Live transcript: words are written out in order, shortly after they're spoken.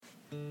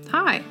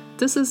Hi,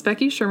 this is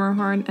Becky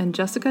Schermerhorn and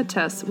Jessica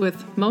Tess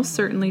with Most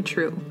Certainly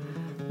True.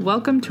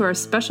 Welcome to our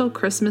special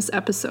Christmas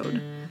episode.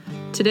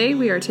 Today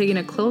we are taking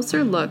a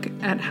closer look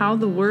at how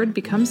the Word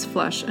becomes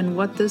flesh and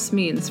what this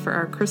means for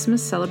our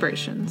Christmas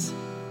celebrations.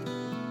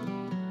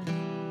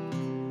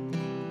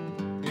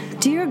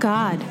 Dear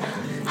God,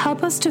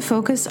 help us to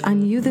focus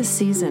on you this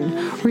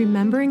season,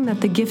 remembering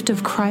that the gift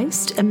of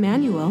Christ,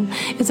 Emmanuel,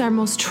 is our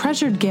most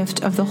treasured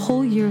gift of the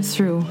whole year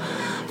through.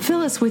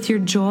 Fill us with your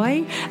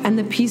joy and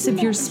the peace of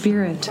your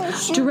Spirit.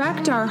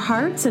 Direct our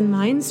hearts and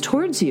minds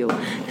towards you.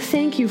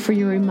 Thank you for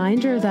your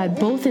reminder that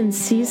both in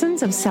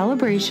seasons of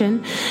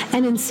celebration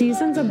and in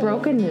seasons of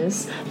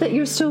brokenness, that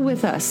you're still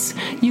with us.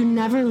 You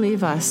never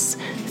leave us.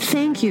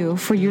 Thank you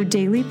for your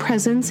daily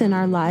presence in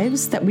our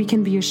lives, that we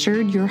can be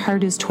assured your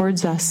heart is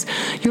towards us.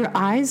 Your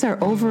eyes are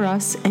over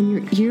us and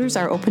your ears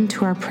are open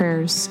to our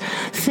prayers.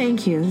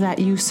 Thank you that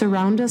you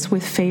surround us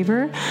with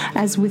favor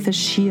as with a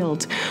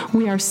shield.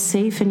 We are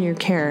safe in your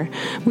care.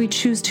 We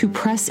choose to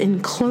press in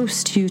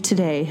close to you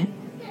today.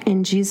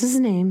 In Jesus'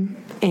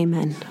 name,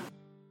 amen.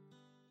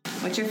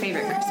 What's your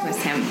favorite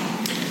Christmas hymn?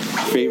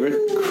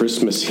 Favorite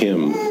Christmas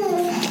hymn?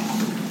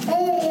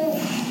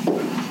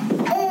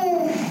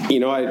 You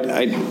know,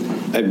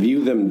 I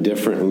view them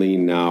differently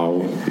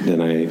now than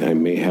I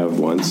may have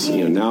once.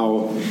 You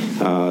know,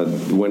 now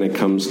when it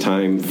comes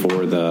time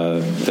for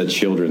the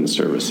children's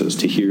services,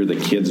 to hear the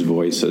kids'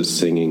 voices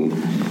singing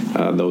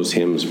those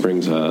hymns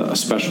brings a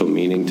special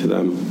meaning to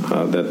them.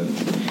 That,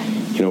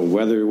 you know,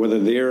 whether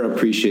they're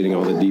appreciating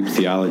all the deep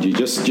theology,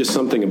 just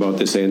something about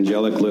this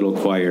angelic little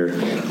choir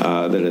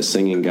that is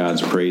singing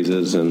God's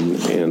praises and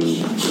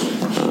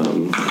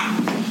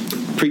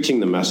preaching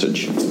the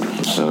message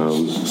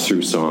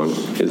through song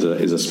is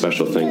a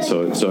special thing.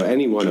 So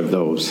any one of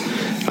those,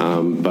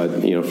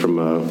 but you know,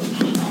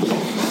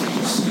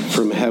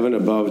 from heaven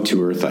above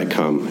to earth I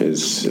come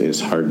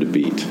is hard to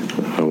beat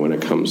when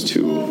it comes to,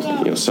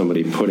 you know,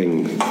 somebody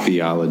putting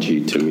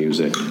theology to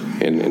music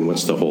and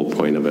what's the whole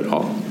point of it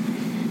all.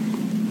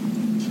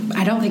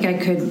 I don't think I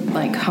could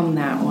hum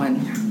that one.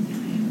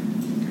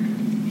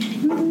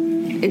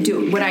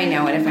 Would I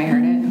know it if I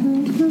heard it?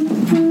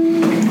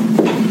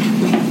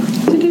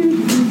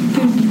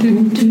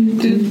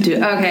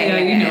 Okay, yeah,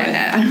 you know it.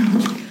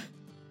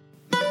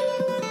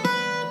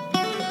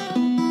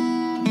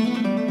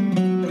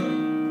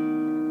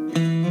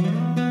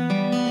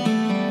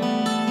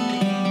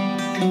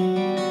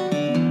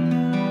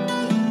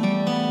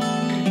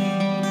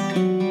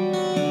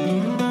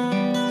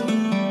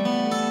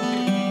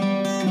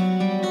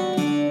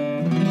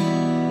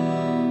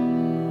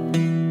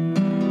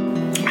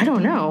 I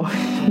don't know.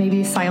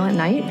 Maybe Silent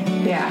Night?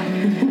 Yeah.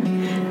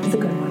 It's a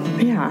good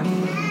one. Yeah.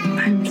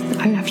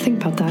 I have to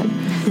think about that.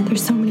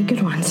 There's so many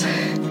good ones.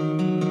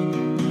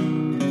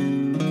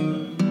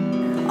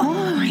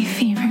 Oh, my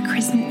favorite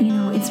Christmas,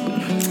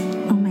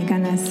 oh my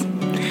goodness.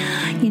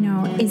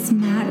 It's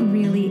not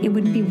really, it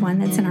wouldn't be one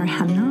that's in our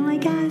hymnal, I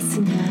guess,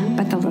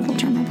 but The Little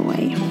Drummer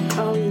Boy.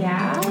 Oh,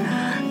 yeah?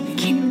 I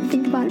can't even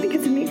think about it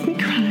because it makes me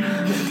cry.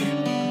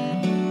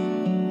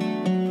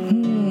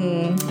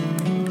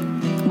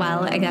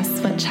 Well, I guess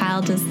What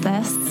Child Is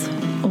This?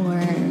 Or,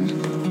 I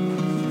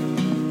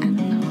don't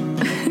know.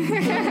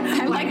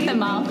 I like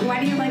them all.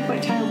 Why do you like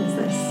What Child Is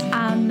This?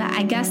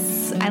 I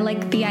guess I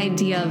like the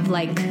idea of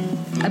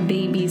a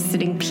baby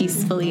sitting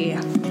peacefully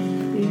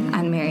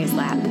on Mary's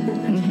lap.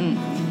 Mm-hmm.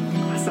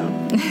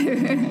 Awesome.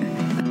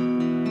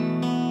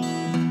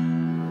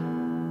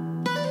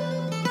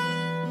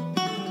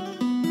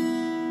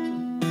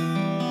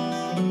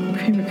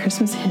 Favorite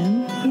Christmas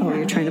hymn? Yeah. Oh,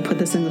 you're trying to put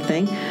this in the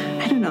thing?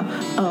 I don't know.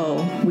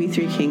 Oh, We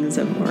Three Kings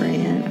of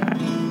Orient.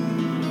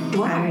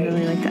 Why? I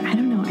really like that. I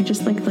don't know. I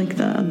just like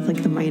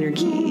the minor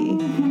key.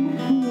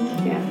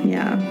 Yeah.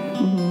 Yeah.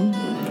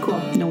 Mm-hmm. Cool.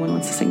 No one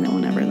wants to sing that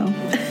one ever, though.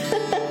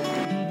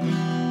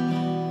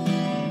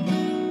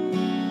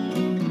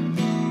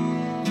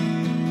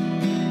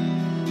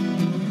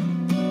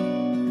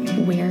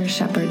 Where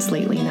Shepherds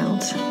Lately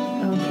Knelt.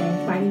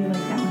 Okay. Why do you like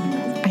that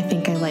one? I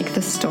think I like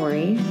the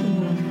story.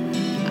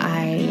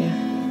 I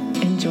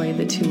enjoy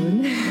the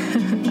tune.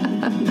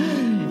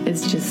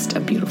 It's just a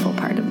beautiful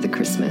part of the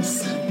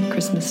Christmas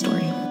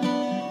story.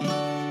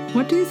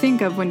 What do you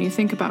think of when you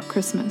think about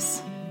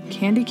Christmas?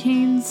 Candy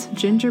canes,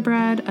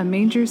 gingerbread, a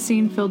manger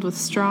scene filled with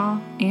straw,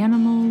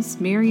 animals,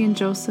 Mary and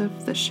Joseph,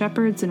 the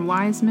shepherds and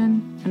wise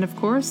men, and of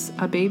course,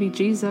 a baby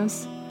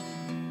Jesus.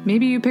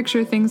 Maybe you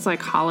picture things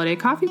like holiday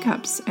coffee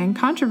cups and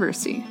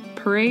controversy,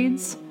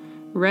 parades,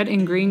 red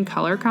and green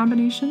color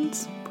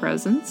combinations,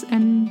 presents,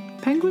 and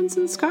penguins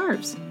and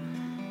scarves.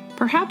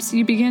 Perhaps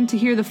you begin to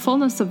hear the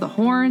fullness of the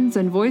horns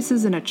and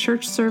voices in a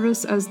church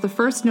service as the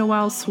first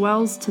Noel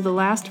swells to the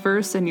last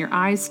verse and your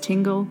eyes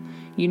tingle.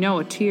 You know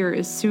a tear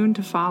is soon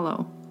to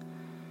follow.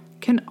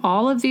 Can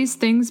all of these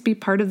things be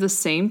part of the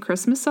same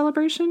Christmas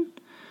celebration?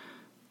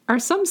 Are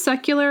some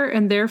secular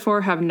and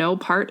therefore have no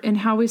part in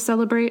how we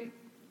celebrate?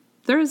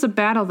 There is a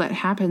battle that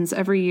happens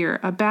every year,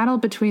 a battle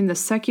between the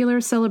secular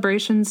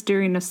celebrations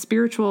during a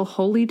spiritual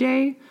holy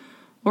day,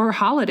 or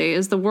holiday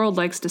as the world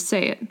likes to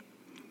say it.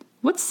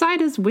 What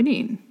side is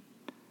winning?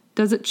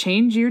 Does it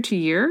change year to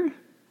year?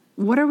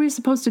 What are we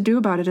supposed to do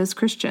about it as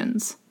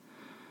Christians?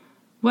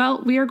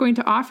 Well, we are going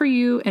to offer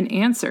you an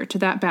answer to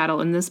that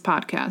battle in this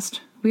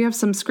podcast. We have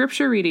some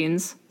scripture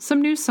readings, some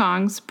new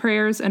songs,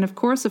 prayers, and of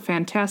course a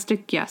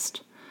fantastic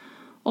guest.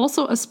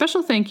 Also, a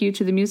special thank you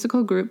to the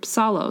musical group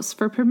Solos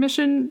for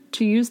permission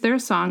to use their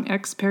song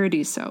Ex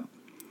Paradiso,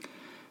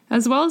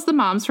 as well as the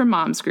moms from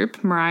Moms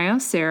Group,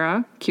 Mariah,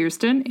 Sarah,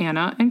 Kirsten,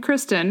 Anna, and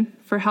Kristen,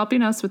 for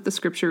helping us with the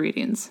scripture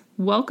readings.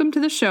 Welcome to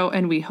the show,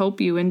 and we hope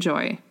you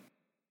enjoy.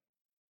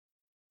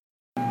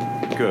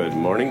 Good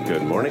morning,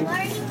 good morning.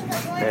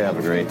 Hey, have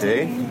a great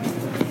day.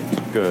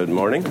 Good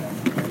morning.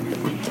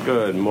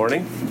 Good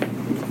morning.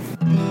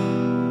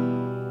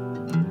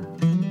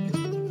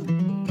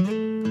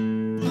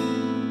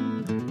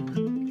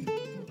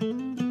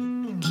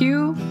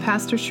 Cue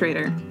Pastor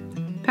Schrader.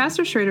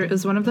 Pastor Schrader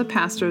is one of the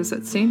pastors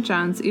at St.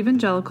 John's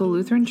Evangelical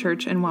Lutheran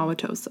Church in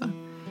Wauwatosa.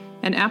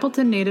 An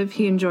Appleton native,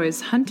 he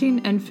enjoys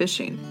hunting and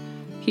fishing.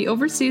 He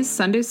oversees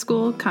Sunday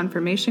school,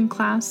 confirmation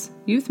class,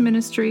 youth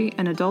ministry,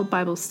 and adult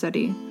Bible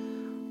study,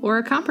 or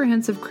a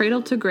comprehensive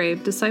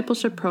cradle-to-grave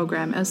discipleship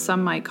program, as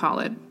some might call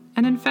it.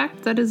 And in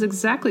fact, that is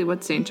exactly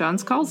what St.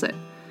 John's calls it.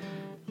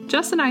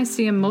 Jess and I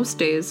see him most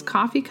days,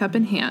 coffee cup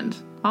in hand,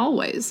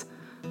 always,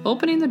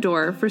 opening the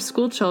door for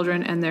school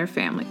children and their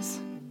families.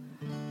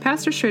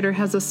 Pastor Schrader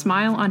has a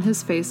smile on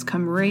his face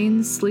come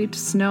rain, sleet,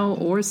 snow,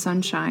 or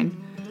sunshine.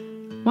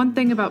 One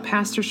thing about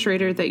Pastor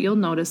Schrader that you'll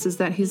notice is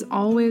that he's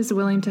always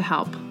willing to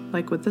help,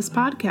 like with this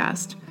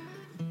podcast.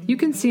 You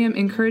can see him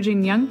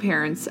encouraging young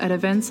parents at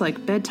events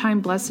like Bedtime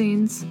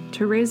Blessings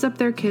to raise up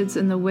their kids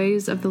in the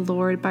ways of the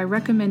Lord by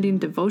recommending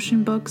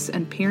devotion books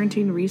and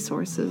parenting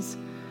resources.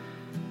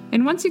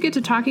 And once you get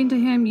to talking to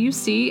him, you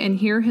see and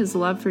hear his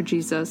love for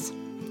Jesus,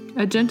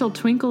 a gentle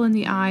twinkle in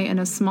the eye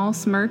and a small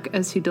smirk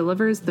as he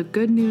delivers the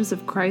good news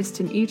of Christ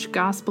in each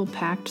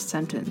gospel-packed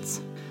sentence.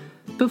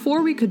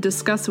 Before we could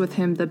discuss with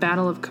him the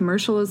battle of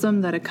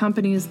commercialism that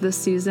accompanies this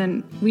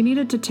season, we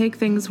needed to take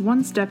things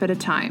one step at a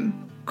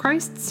time.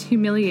 Christ's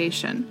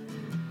humiliation.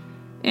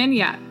 And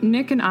yeah,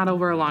 Nick and Otto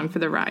were along for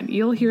the ride.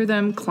 You'll hear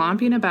them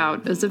clomping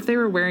about as if they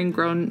were wearing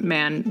grown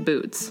man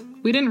boots.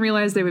 We didn't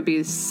realize they would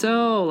be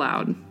so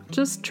loud.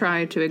 Just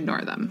try to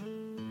ignore them.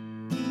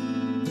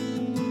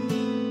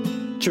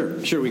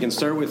 Sure. We can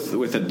start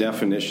with a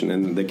definition,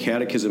 and the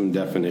catechism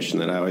definition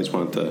that I always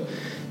want the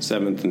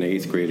 7th and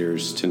 8th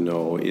graders to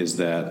know is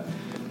that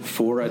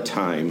for a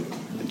time,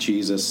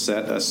 Jesus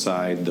set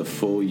aside the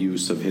full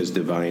use of his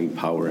divine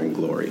power and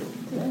glory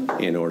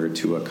in order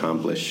to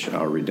accomplish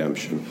our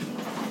redemption.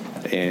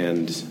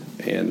 And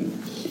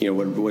you know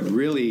what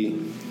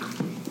really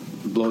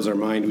blows our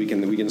mind, we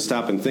can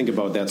stop and think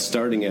about that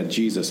starting at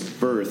Jesus'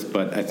 birth,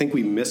 but I think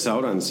we miss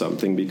out on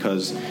something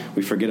because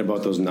we forget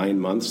about those 9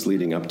 months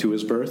leading up to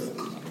his birth.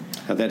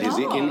 That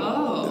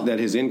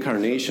his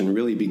incarnation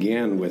really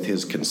began with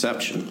his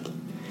conception.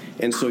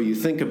 And so you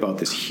think about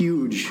this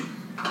huge,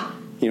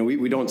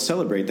 we don't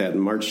celebrate that on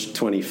March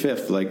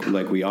 25th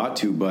like we ought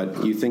to,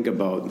 but you think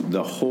about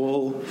the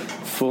whole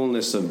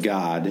fullness of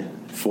God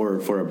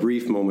for a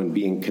brief moment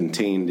being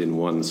contained in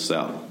one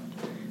cell.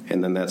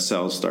 And then that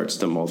cell starts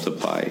to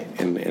multiply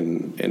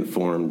and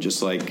form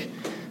just like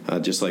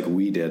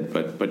we did.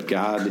 But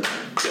God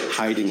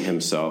hiding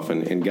himself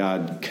and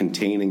God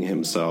containing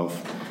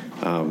himself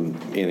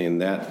in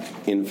that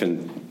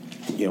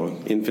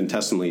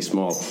infinitesimally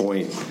small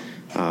point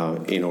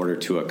in order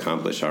to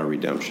accomplish our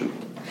redemption.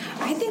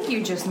 I think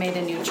you just made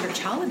a new church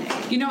holiday.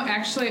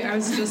 Actually, I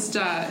was just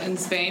in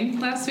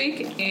Spain last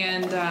week,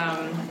 and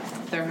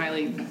they're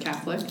highly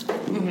Catholic,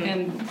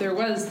 and there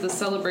was the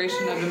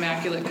celebration of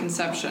Immaculate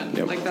Conception.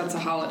 Yep. Like, that's a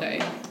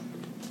holiday.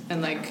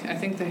 And, I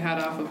think they had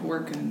off of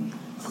work and...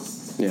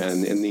 Yeah,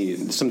 and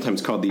the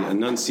sometimes called the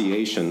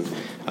Annunciation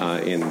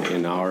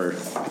in our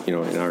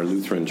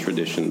Lutheran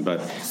tradition,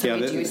 but so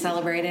did you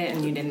celebrate it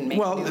and you didn't make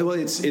it? Well,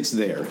 it's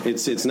there.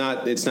 It's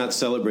not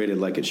celebrated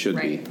like it should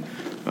be.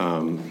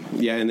 And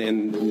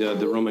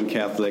the Roman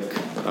Catholic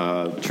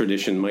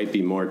tradition might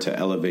be more to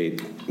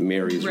elevate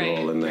Mary's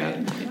role in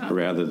that,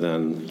 rather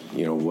than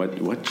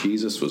what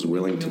Jesus was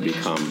willing to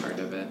become. Part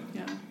of it,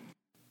 yeah.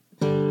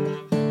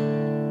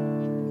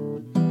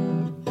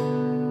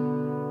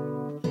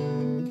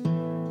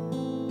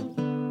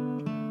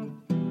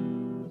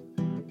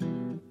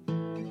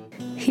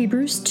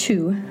 Hebrews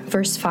 2,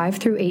 verse 5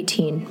 through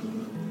 18.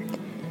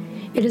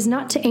 It is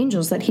not to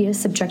angels that he has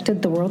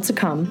subjected the world to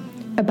come,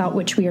 about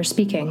which we are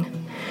speaking.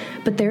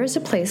 But there is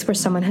a place where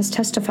someone has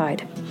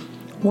testified.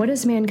 What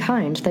is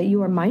mankind that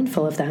you are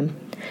mindful of them?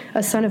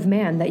 A son of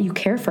man that you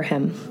care for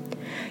him?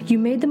 You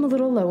made them a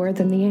little lower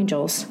than the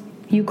angels.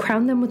 You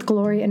crowned them with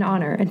glory and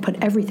honor and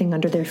put everything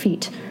under their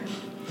feet.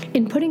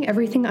 In putting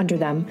everything under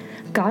them,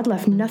 God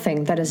left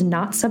nothing that is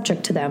not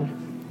subject to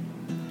them.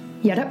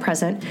 Yet at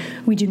present,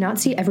 we do not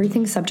see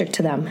everything subject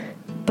to them,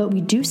 but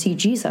we do see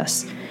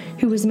Jesus,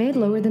 who was made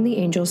lower than the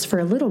angels for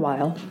a little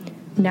while,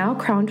 now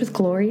crowned with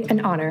glory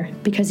and honor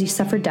because he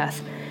suffered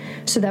death,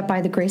 so that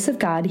by the grace of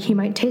God he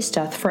might taste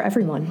death for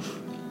everyone.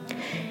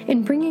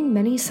 In bringing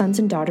many sons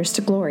and daughters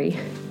to glory,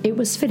 it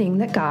was fitting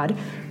that God,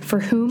 for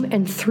whom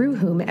and through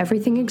whom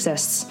everything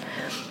exists,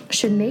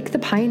 should make the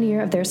pioneer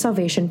of their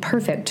salvation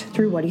perfect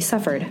through what he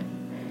suffered.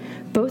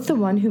 Both the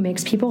one who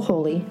makes people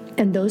holy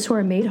and those who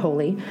are made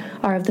holy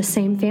are of the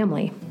same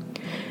family.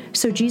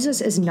 So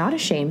Jesus is not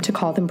ashamed to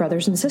call them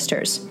brothers and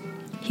sisters.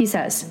 He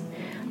says,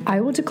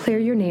 "I will declare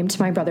your name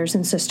to my brothers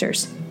and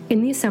sisters.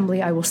 In the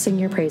assembly I will sing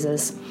your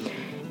praises."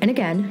 And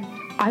again,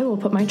 "I will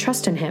put my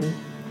trust in him."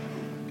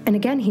 And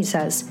again he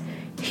says,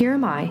 "Here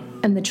am I,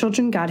 and the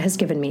children God has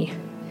given me."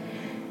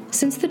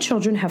 Since the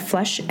children have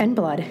flesh and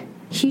blood,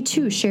 he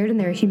too shared in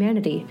their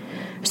humanity,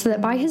 so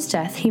that by his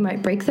death he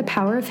might break the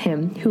power of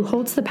him who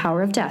holds the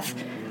power of death,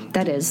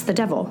 that is, the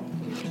devil,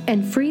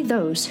 and free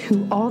those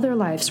who all their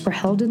lives were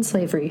held in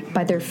slavery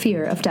by their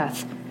fear of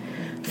death.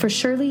 For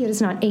surely it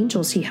is not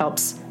angels he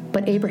helps,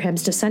 but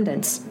Abraham's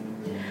descendants.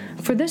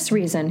 For this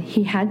reason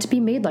he had to be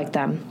made like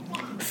them,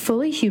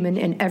 fully human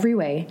in every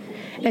way,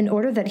 in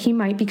order that he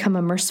might become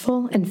a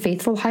merciful and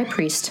faithful high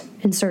priest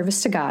in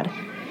service to God,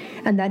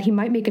 and that he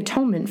might make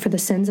atonement for the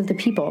sins of the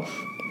people.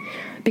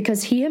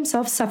 Because he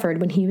himself suffered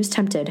when he was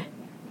tempted,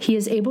 he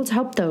is able to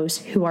help those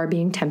who are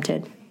being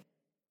tempted.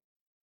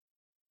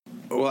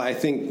 Well, I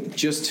think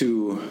just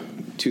to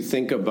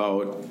think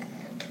about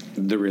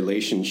the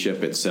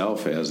relationship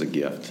itself as a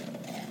gift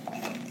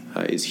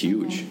is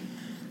huge.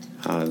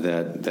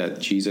 That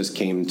Jesus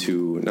came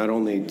to not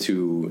only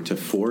to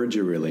forge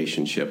a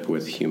relationship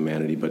with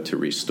humanity, but to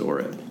restore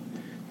it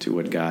to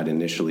what God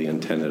initially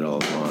intended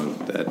all along.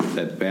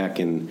 That back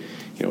in,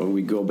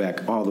 we go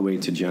back all the way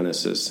to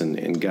Genesis,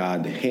 and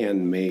God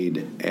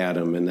handmade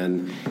Adam, and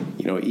then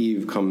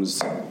Eve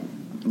comes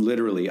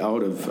literally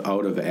out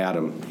of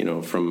Adam,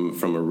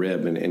 from a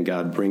rib, and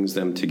God brings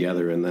them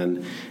together, and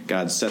then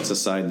God sets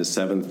aside the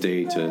seventh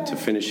day to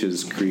finish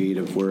his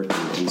creative work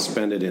and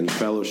spend it in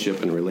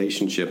fellowship and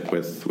relationship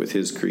with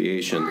his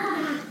creation.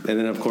 And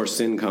then, of course,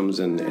 sin comes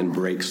and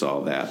breaks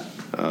all that.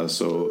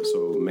 So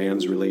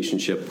man's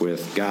relationship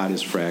with God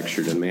is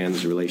fractured, and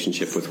man's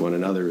relationship with one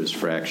another is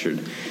fractured.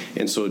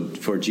 And so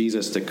for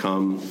Jesus to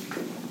come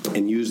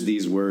and use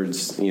these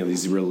words,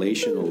 these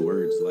relational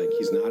words, like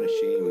he's not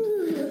ashamed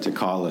to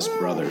call us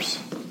brothers.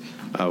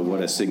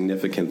 What a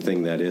significant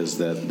thing that is,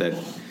 that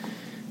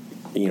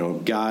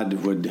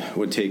God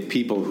would take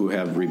people who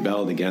have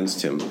rebelled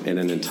against him and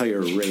an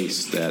entire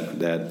race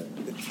that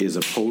is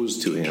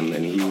opposed to him,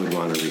 and he would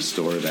want to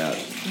restore that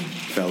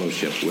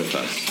fellowship with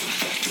us.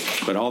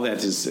 But all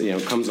that is,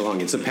 comes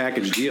along. It's a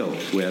package deal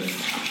with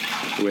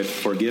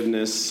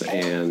forgiveness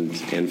and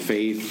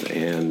faith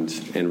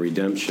and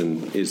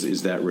redemption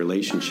is that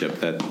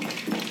relationship that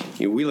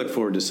we look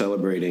forward to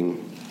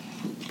celebrating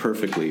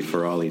perfectly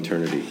for all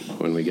eternity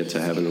when we get to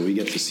heaven and we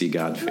get to see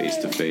God face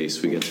to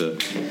face. We get to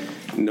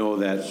know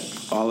that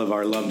all of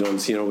our loved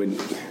ones,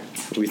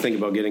 we think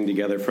about getting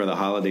together for the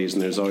holidays,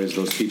 and there's always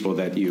those people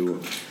that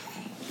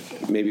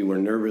maybe we're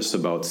nervous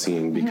about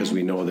seeing because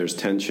we know there's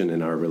tension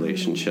in our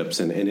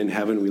relationships. And in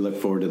heaven, we look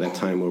forward to that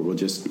time where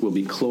we'll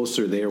be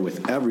closer there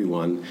with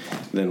everyone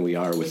than we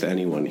are with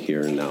anyone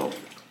here and now.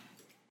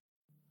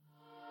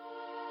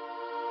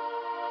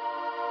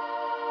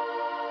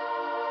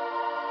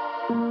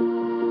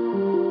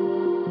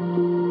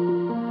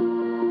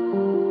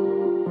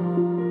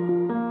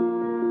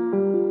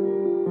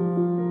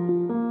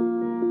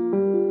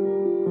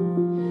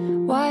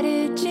 Why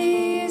did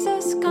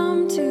Jesus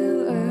come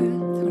to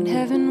earth when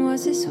heaven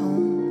was his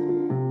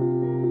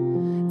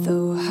home?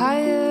 Though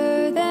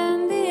higher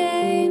than the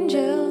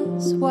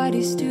angels, why'd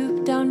he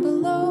stoop down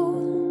below?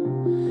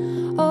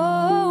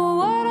 Oh,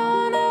 what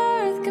on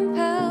earth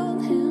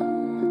compelled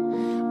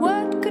him?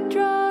 What could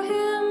draw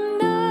him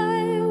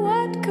nigh?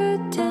 What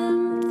could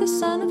tempt the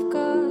Son of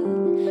God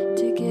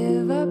to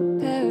give up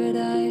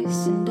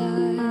paradise and die?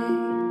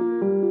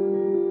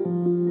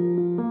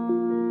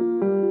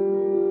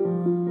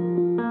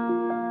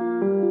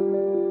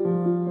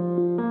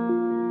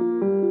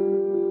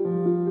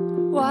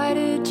 Why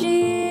did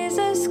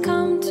Jesus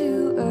come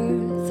to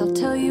earth? I'll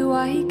tell you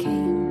why he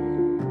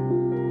came.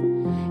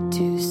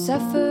 To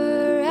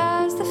suffer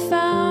as the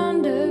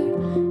founder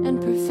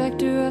and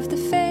perfecter of the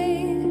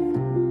faith.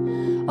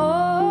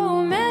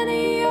 Oh,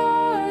 many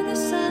are the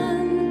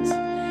sons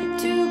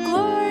to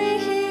glory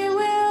he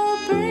will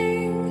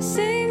bring.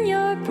 Sing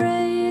your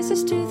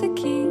praises to the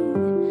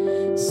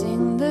King.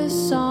 Sing the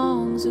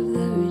songs of the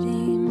redeemed.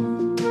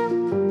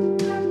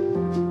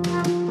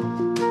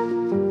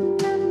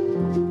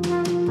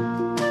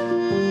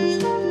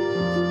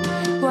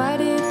 Why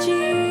did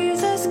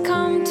Jesus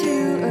come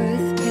to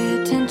earth?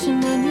 Pay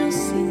attention and you'll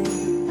see.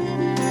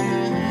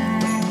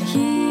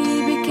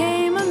 He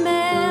became a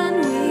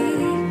man,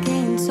 we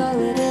gained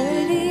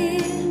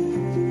solidarity.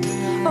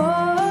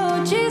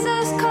 Oh,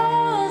 Jesus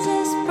calls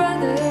us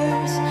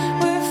brothers.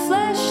 We're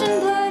flesh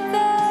and blood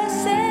the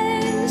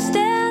same.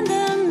 Stand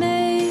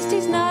amazed,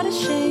 he's not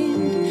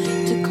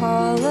ashamed to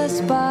call us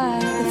by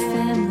the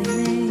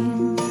family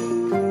name.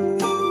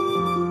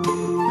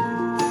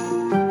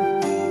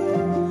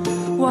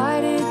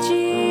 Why did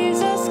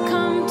Jesus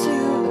come to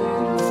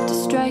earth? To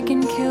strike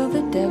and kill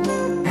the devil.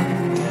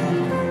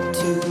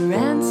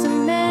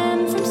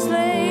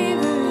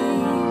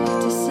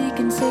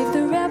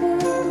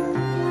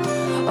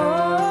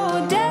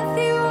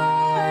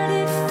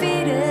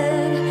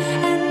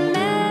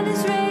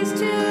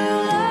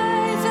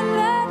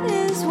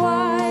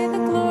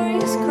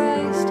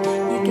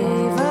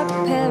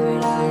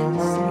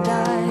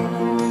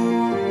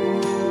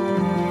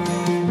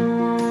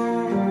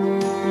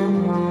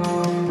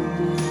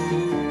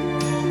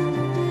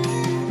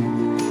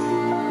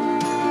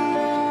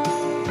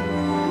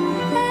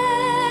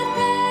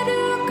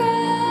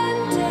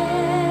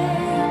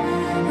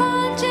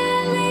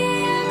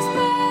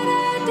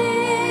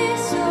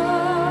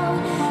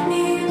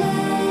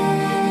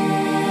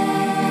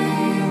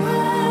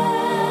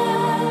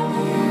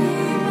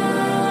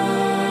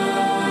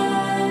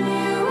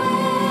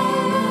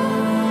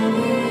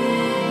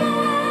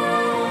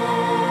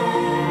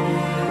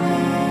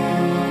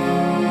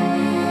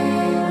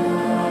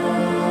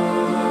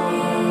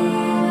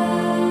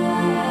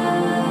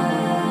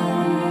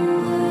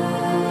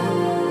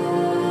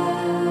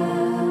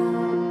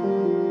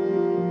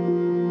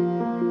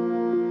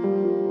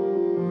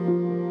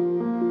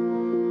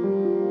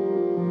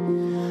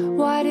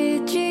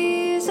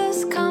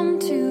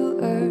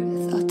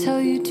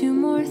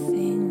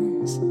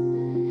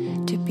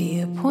 to be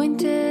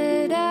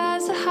appointed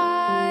as a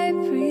high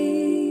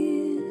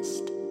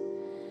priest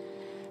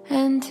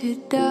and to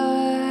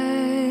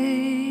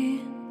die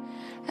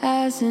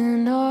as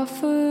an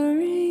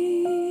offering.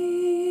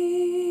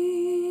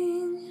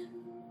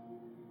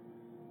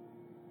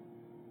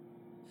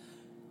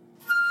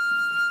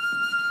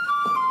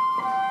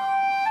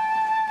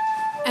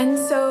 And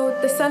so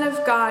the Son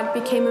of God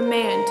became a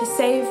man to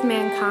save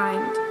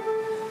mankind.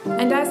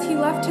 And as he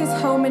left his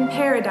home in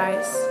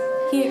paradise,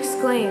 he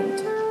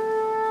exclaimed,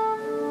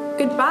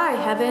 "Goodbye,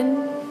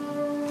 heaven.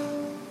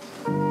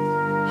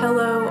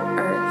 Hello,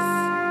 earth."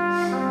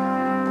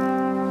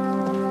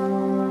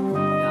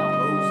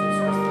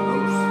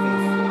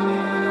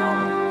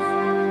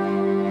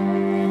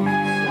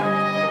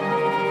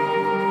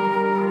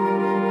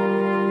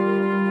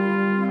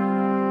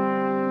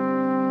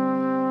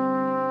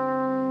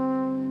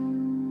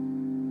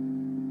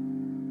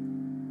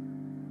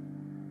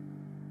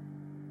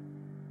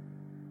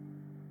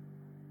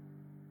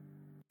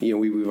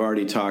 We've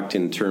already talked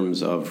in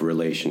terms of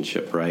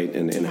relationship, right?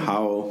 And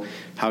how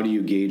do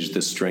you gauge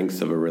the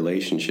strength of a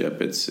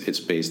relationship? It's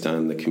based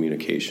on the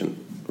communication,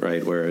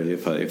 right? Where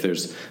if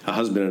there's a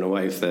husband and a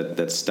wife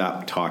that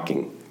stop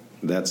talking,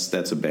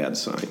 that's a bad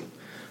sign.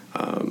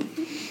 And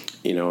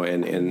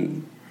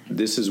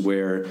this is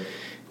where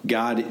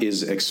God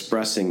is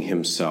expressing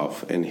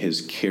himself and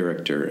his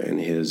character and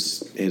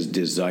his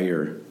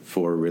desire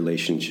for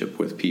relationship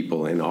with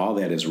people, and all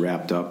that is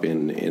wrapped up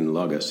in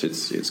logos.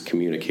 It's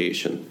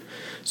communication.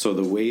 So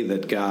the way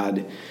that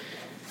God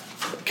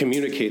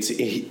communicates,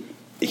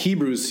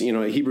 Hebrews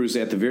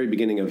at the very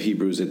beginning of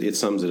Hebrews, it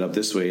sums it up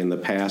this way: in the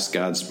past,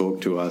 God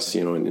spoke to us,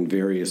 in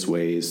various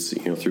ways,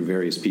 through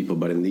various people,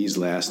 but in these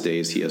last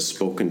days, He has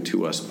spoken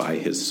to us by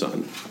His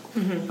Son.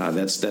 Mm-hmm.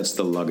 That's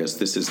the logos.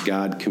 This is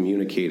God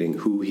communicating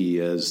who He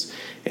is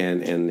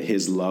and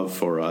His love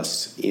for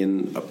us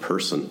in a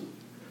person,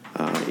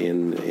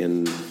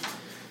 in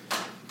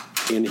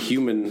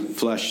human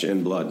flesh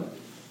and blood.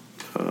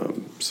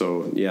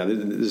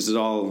 This is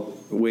all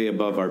way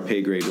above our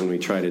pay grade when we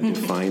try to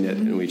define it,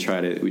 and we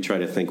try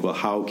to think, well,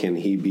 how can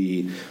He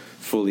be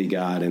fully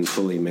God and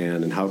fully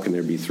man, and how can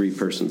there be three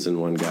persons in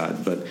one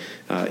God? But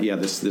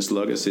this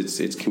logos,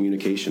 it's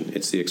communication.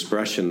 It's the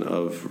expression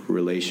of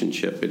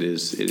relationship. It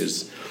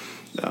is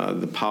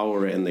the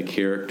power and the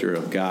character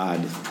of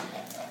God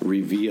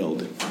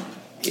revealed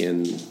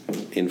in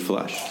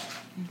flesh.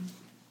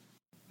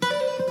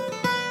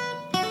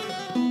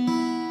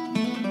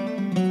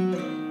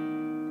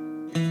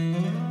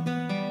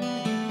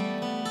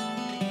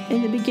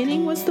 In the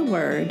beginning was the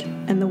Word,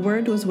 and the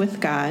Word was with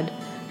God,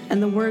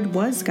 and the Word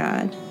was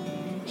God.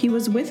 He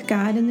was with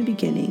God in the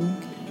beginning.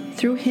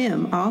 Through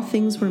Him all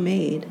things were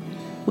made.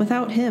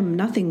 Without Him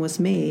nothing was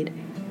made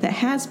that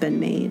has been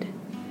made.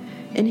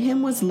 In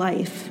Him was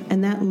life,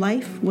 and that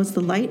life was the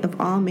light of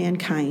all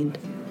mankind.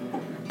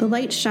 The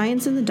light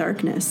shines in the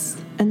darkness,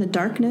 and the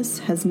darkness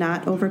has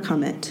not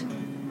overcome it.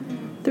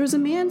 There was a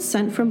man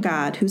sent from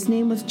God whose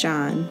name was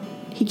John.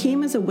 He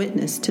came as a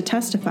witness to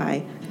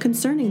testify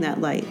concerning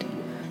that light,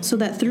 so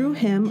that through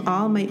him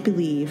all might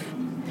believe.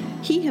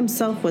 He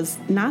himself was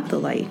not the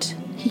light.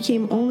 He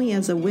came only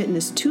as a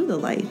witness to the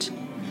light.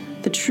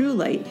 The true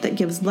light that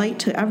gives light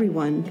to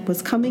everyone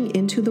was coming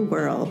into the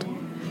world.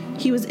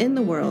 He was in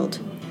the world,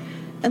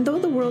 and though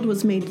the world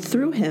was made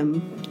through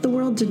him, the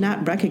world did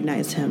not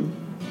recognize him.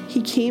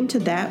 He came to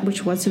that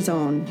which was his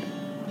own,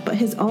 but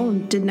his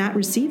own did not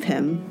receive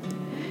him.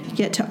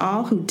 Yet to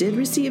all who did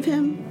receive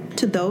him,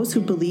 to those who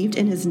believed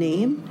in his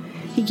name,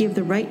 he gave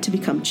the right to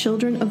become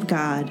children of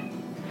God.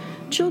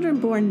 Children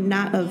born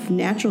not of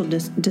natural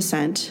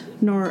descent,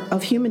 nor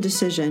of human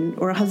decision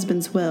or a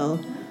husband's will,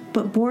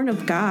 but born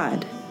of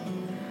God.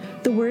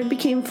 The Word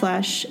became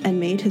flesh and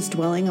made His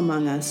dwelling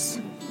among us.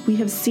 We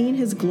have seen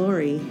His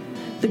glory,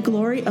 the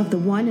glory of the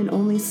one and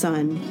only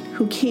Son,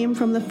 who came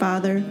from the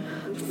Father,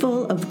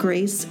 full of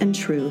grace and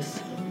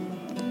truth.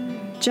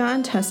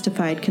 John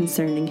testified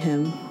concerning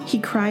Him. He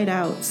cried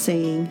out,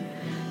 saying,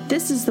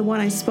 "This is the one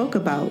I spoke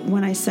about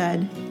when I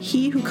said,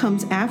 'He who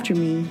comes after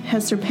me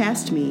has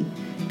surpassed me,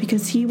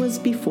 because He was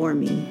before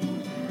me.'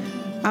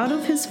 Out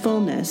of His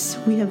fullness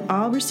we have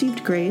all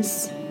received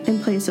grace in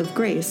place of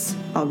grace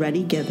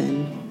already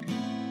given."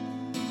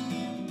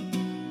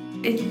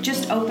 It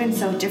just opens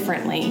so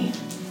differently,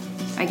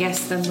 I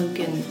guess, than Luke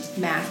and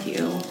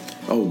Matthew.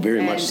 Oh,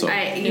 very much so.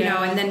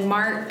 And then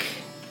Mark.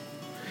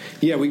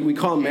 Yeah, we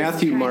call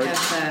Matthew, Mark.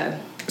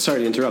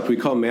 Sorry to interrupt. We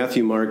call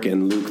Matthew, Mark,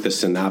 and Luke the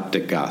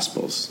synoptic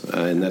gospels,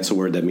 and that's a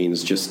word that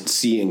means just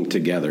seeing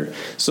together.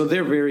 So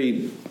they're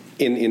very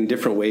in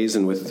different ways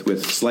and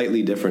with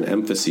slightly different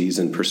emphases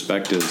and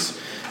perspectives.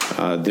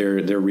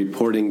 They're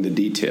reporting the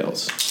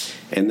details,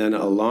 and then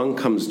along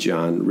comes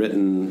John,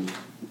 written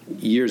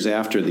years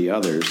after the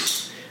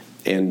others,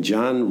 and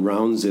John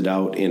rounds it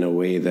out in a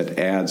way that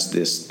adds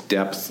this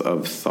depth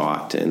of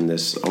thought and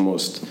this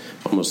almost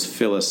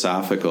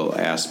philosophical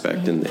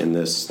aspect and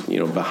this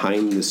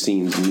behind the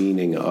scenes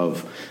meaning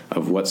of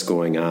what's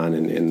going on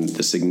and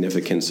the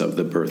significance of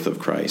the birth of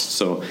Christ.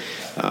 So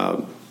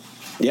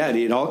Yeah,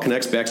 it all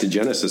connects back to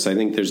Genesis. I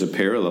think there's a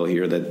parallel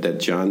here that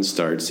John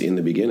starts in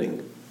the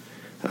beginning.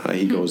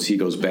 He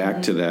goes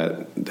back to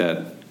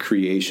that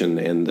creation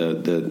and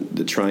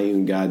the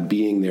triune God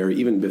being there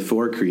even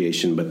before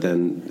creation, but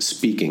then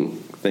speaking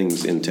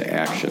things into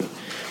action.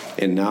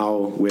 And now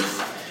with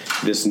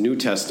this New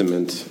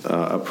Testament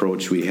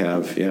approach, we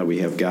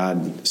have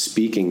God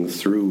speaking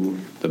through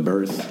the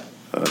birth,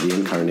 the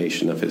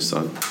incarnation of His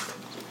Son.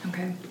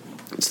 Okay,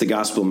 it's the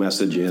gospel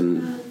message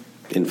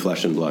in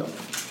flesh and blood.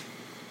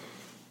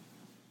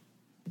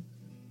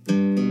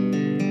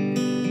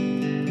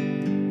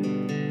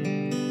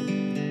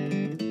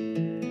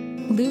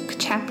 Luke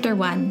chapter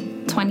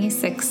 1,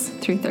 26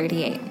 through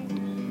 38.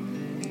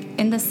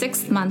 In the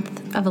 6th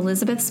month of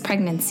Elizabeth's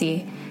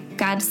pregnancy,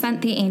 God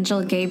sent the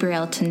angel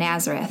Gabriel to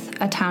Nazareth,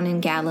 a town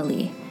in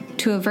Galilee,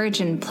 to a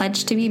virgin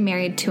pledged to be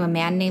married to a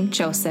man named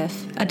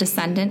Joseph, a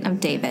descendant of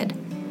David.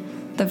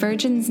 The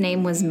virgin's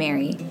name was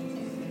Mary.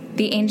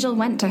 The angel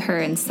went to her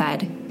and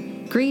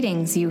said,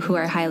 "Greetings, you who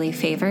are highly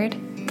favored.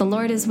 The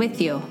Lord is with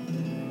you."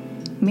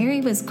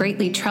 Mary was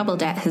greatly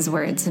troubled at his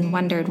words and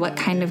wondered what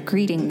kind of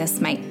greeting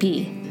this might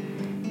be.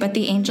 But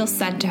the angel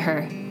said to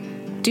her,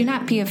 "Do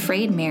not be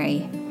afraid,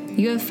 Mary.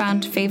 You have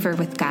found favor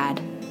with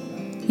God.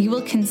 You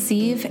will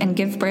conceive and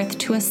give birth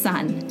to a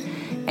son,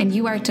 and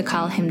you are to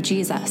call him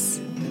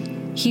Jesus.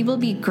 He will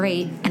be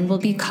great and will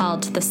be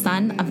called the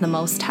Son of the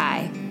Most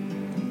High.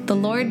 The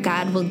Lord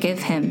God will give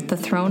him the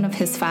throne of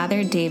his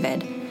father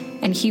David,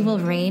 and he will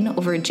reign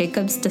over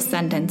Jacob's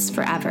descendants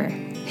forever.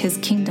 His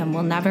kingdom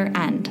will never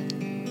end."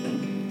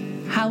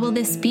 "How will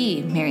this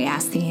be?" Mary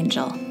asked the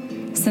angel,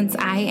 "since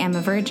I am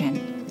a virgin?"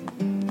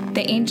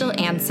 The angel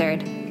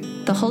answered,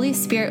 "The Holy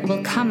Spirit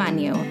will come on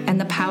you,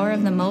 and the power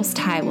of the Most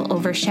High will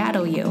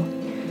overshadow you.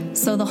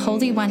 So the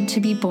Holy One to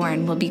be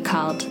born will be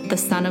called the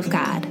Son of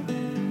God.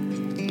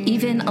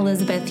 Even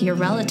Elizabeth, your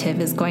relative,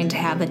 is going to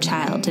have a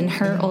child in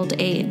her old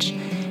age,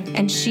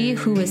 and she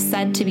who was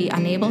said to be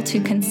unable to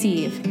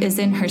conceive is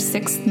in her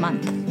 6th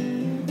month.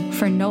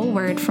 For no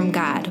word from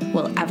God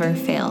will ever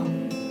fail."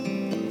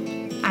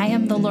 "I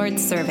am the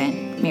Lord's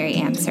servant," Mary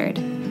answered.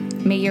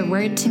 "May your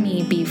word to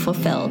me be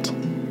fulfilled."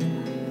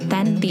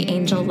 Then the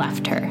angel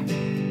left her.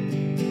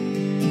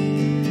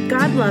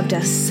 God loved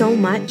us so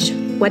much.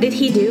 What did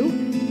He do?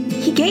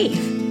 He gave.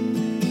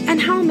 And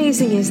how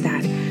amazing is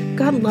that?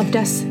 God loved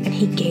us and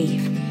He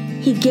gave.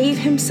 He gave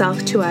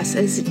Himself to us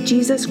as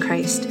Jesus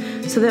Christ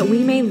so that we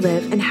may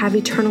live and have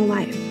eternal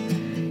life.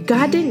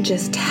 God didn't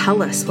just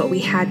tell us what we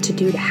had to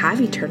do to have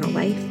eternal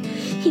life.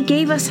 He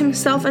gave us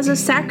Himself as a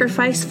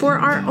sacrifice for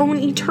our own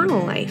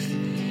eternal life.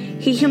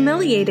 He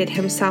humiliated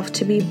Himself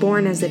to be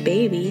born as a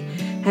baby,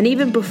 and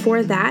even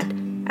before that,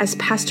 as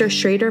Pastor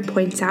Schrader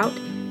points out,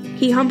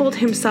 He humbled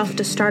Himself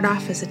to start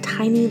off as a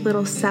tiny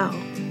little cell.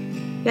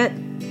 Yet,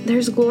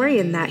 there's glory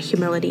in that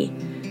humility,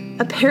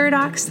 a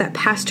paradox that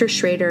Pastor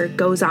Schrader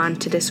goes on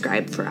to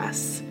describe for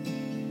us.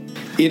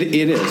 It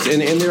is,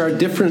 and there are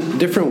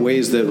different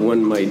ways that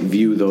one might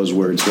view those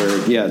words.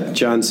 Where,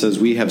 John says,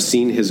 "We have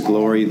seen His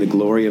glory, the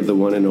glory of the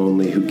one and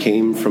only, who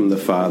came from the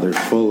Father,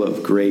 full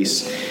of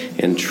grace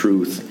and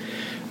truth."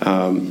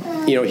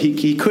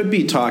 He could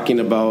be talking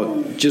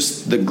about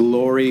just the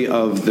glory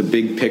of the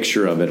big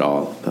picture of it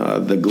all,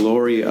 the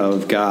glory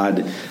of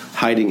God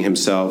hiding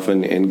Himself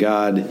and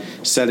God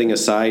setting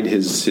aside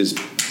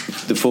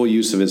the full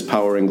use of His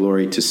power and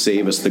glory to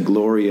save us, the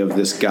glory of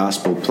this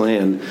gospel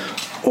plan.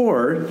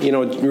 Or,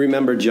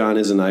 remember, John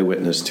is an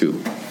eyewitness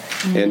too.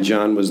 And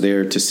John was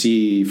there to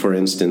see, for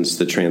instance,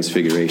 the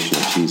transfiguration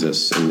of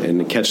Jesus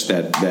and catch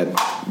that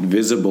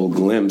visible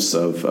glimpse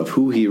of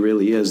who He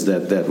really is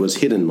that was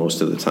hidden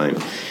most of the time.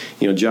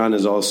 John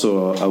is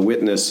also a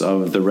witness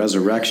of the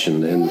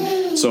resurrection.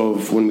 And so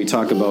when we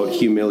talk about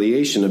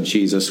humiliation of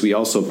Jesus, we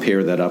also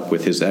pair that up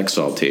with His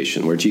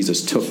exaltation, where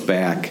Jesus took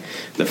back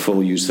the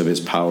full use of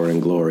His power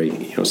and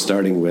glory,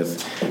 starting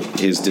with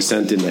His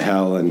descent into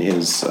hell and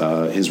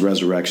His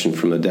resurrection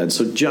from the dead.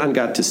 So John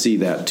got to see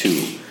that too.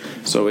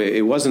 So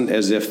it wasn't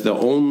as if the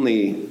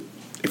only,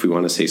 if we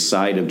want to say,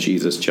 side of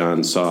Jesus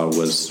John saw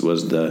was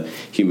the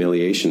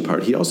humiliation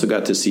part. He also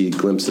got to see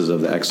glimpses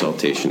of the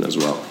exaltation as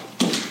well.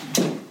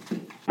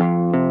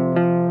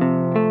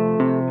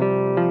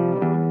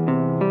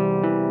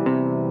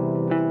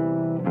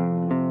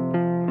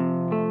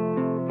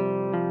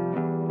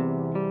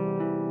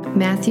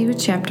 Matthew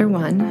chapter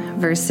 1,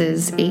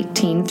 verses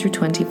 18 through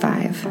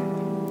 25.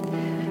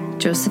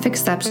 Joseph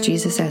accepts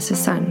Jesus as his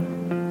son.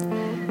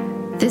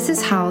 This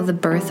is how the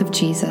birth of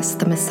Jesus,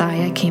 the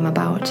Messiah, came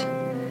about.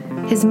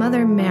 His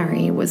mother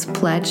Mary was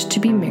pledged to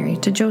be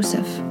married to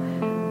Joseph,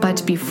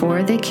 but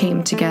before they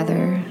came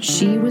together,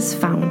 she was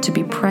found to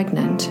be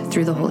pregnant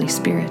through the Holy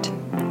Spirit.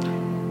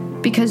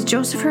 Because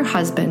Joseph, her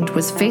husband,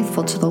 was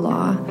faithful to the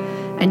law,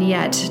 and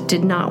yet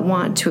did not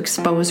want to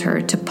expose her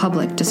to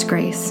public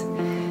disgrace,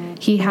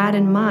 he had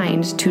in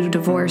mind to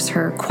divorce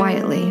her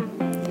quietly.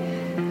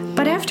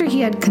 But after he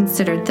had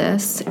considered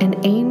this, an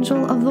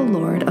angel of the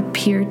Lord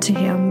appeared to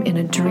him in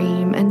a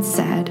dream and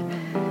said,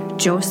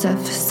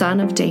 "Joseph,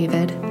 son of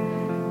David,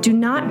 do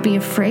not be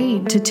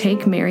afraid to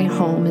take Mary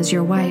home as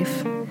your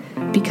wife,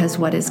 because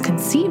what is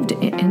conceived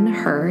in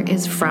her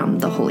is from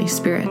the Holy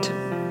Spirit.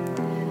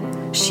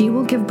 She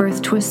will give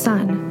birth to a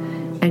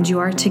son, and you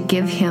are to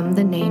give him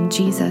the name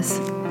Jesus,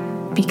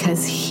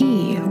 because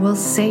he will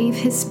save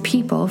his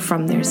people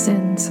from their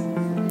sins.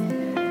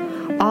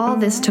 All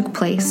this took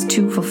place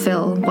to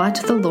fulfill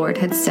what the Lord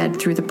had said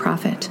through the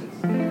prophet.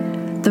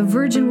 The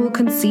virgin will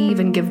conceive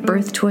and give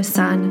birth to a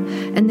son,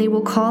 and they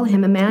will call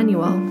him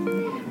Emmanuel,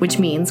 which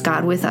means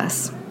God with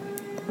us.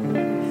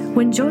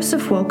 When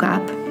Joseph woke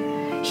up,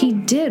 he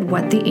did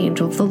what the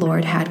angel of the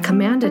Lord had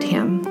commanded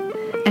him,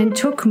 and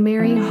took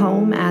Mary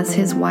home as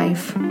his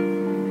wife.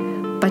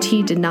 But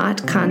he did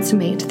not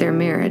consummate their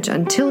marriage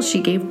until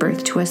she gave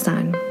birth to a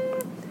son,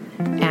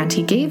 and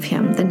he gave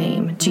him the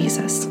name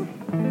Jesus.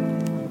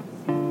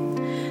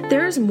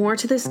 There is more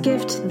to this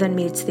gift than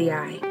meets the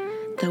eye.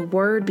 The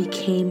Word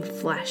became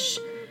flesh.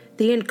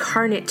 The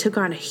incarnate took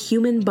on a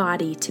human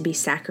body to be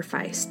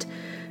sacrificed,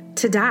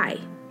 to die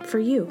for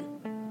you.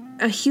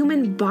 A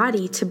human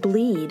body to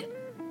bleed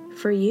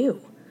for you.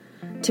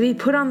 To be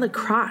put on the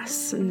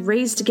cross and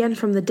raised again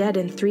from the dead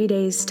in 3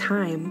 days'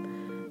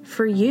 time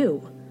for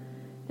you.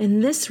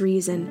 And this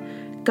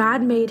reason,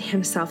 God made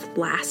himself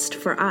last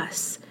for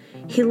us.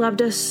 He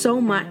loved us so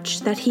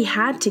much that he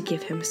had to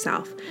give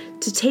himself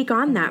to take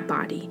on that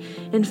body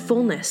in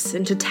fullness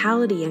and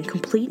totality and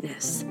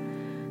completeness.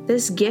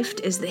 This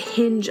gift is the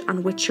hinge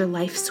on which your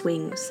life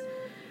swings.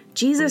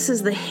 Jesus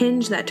is the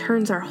hinge that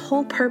turns our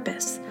whole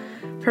purpose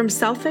from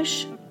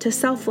selfish to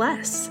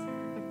selfless.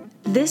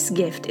 This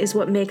gift is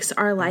what makes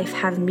our life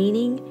have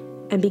meaning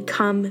and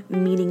become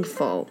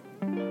meaningful.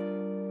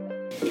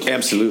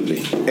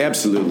 Absolutely.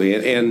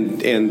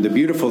 And the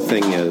beautiful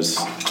thing is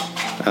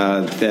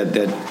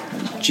that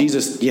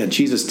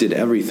Jesus did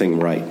everything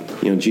right.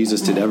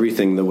 Jesus did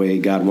everything the way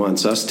God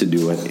wants us to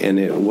do it, and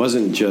it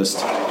wasn't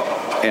just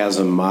as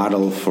a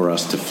model for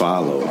us to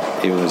follow.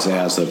 It was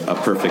as a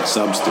perfect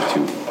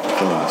substitute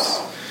for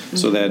us.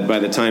 So that by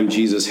the time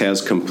Jesus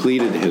has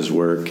completed his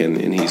work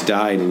and he's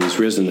died and he's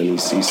risen and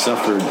he's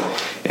suffered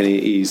and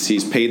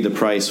he's paid the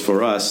price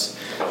for us,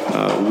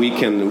 we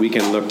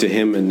can look to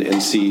him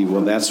and see,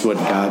 well, that's what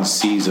God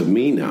sees of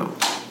me now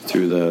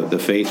through the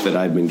faith that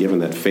I've been given,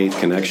 that faith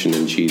connection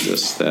in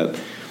Jesus, that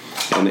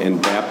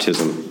and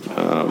baptism.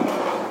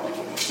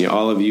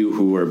 All of you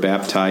who are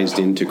baptized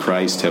into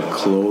Christ have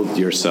clothed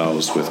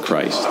yourselves with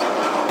Christ.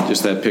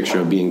 Just that picture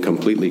of being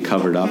completely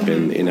covered up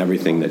in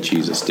everything that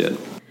Jesus did.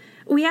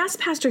 We asked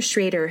Pastor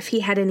Schrader if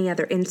he had any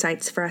other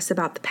insights for us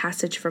about the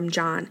passage from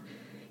John.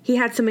 He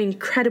had some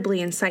incredibly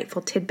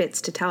insightful tidbits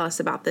to tell us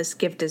about this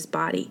gift as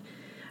body,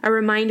 a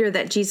reminder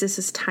that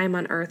Jesus' time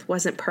on earth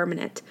wasn't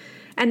permanent,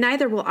 and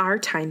neither will our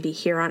time be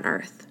here on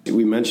earth.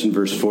 We mentioned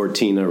verse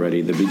 14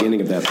 already, the beginning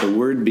of that. The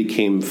Word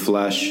became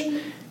flesh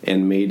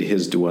and made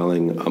his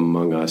dwelling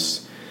among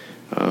us.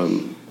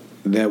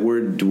 That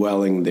word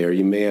dwelling there,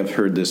 you may have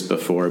heard this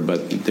before,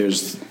 but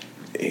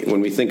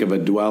when we think of a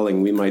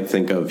dwelling, we might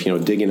think of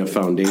digging a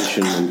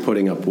foundation and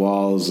putting up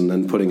walls and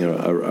then putting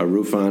a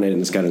roof on it,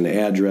 and it's got an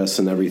address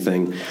and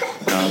everything.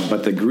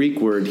 But the Greek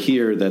word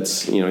here,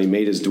 that's he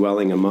made his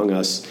dwelling among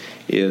us,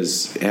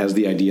 has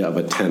the idea of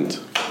a tent.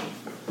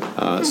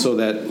 So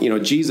that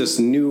Jesus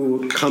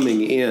knew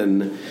coming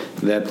in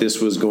that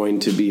this was going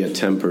to be a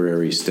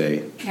temporary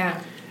stay.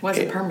 Yeah,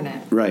 wasn't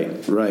permanent. Right,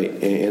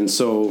 and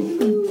so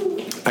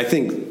I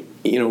think.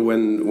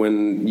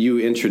 When you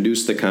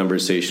introduced the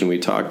conversation, we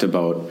talked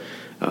about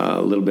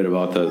a little bit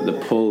about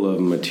the pull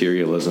of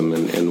materialism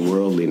and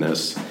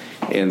worldliness.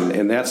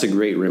 And that's a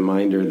great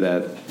reminder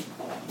that,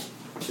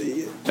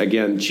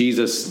 again,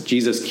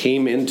 Jesus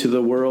came into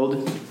the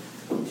world,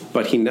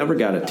 but he never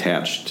got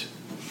attached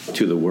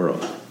to the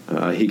world.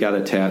 He got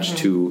attached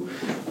to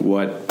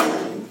what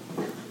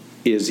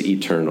is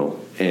eternal,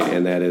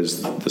 and that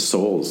is the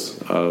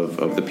souls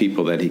of the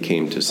people that he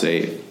came to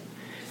save.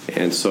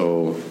 And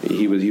so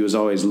he was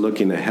always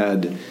looking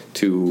ahead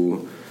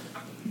to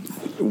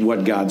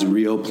what God's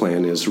real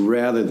plan is,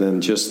 rather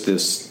than just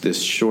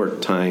this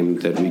short time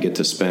that we get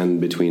to spend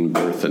between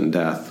birth and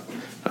death.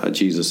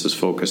 Jesus is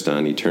focused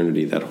on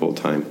eternity that whole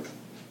time.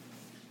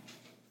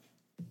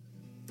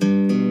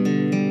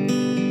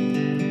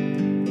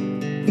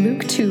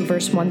 Luke 2,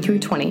 verse 1 through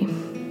 20.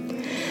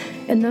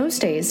 In those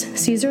days,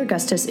 Caesar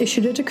Augustus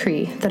issued a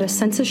decree that a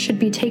census should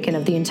be taken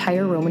of the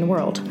entire Roman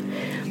world.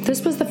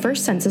 This was the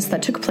first census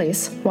that took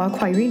place while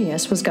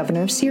Quirinius was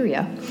governor of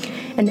Syria,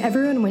 and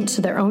everyone went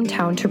to their own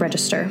town to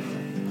register.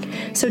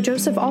 So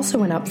Joseph also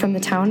went up from the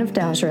town of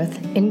Nazareth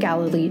in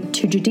Galilee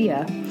to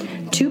Judea,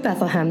 to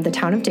Bethlehem, the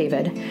town of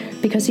David,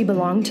 because he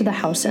belonged to the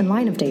house and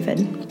line of David.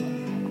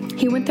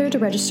 He went there to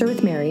register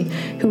with Mary,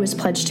 who was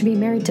pledged to be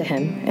married to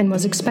him and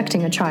was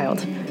expecting a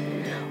child.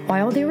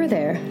 While they were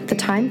there, the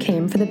time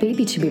came for the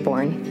baby to be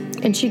born,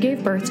 and she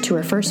gave birth to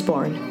her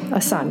firstborn,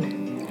 a son.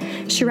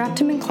 She wrapped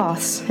him in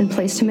cloths and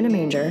placed him in a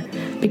manger,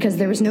 because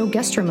there was no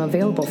guest room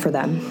available for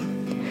them.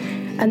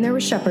 And there were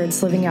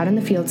shepherds living out in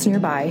the fields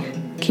nearby,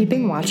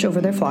 keeping watch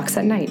over their flocks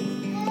at night.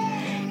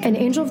 An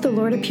angel of the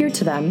Lord appeared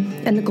to them,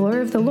 and the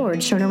glory of the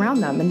Lord shone around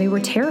them, and they were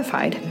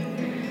terrified.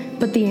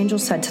 But the angel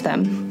said to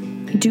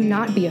them, "Do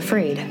not be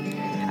afraid.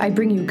 I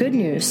bring you good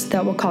news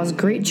that will cause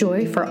great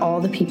joy for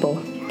all the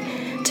people.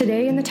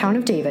 Today in the town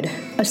of David,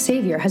 a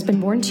Savior has been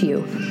born to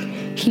you.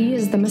 He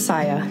is the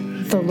Messiah,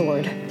 the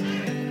Lord.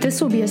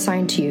 This will be a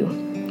sign to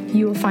you.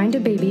 You will find a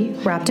baby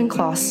wrapped in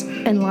cloths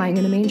and lying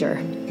in a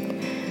manger."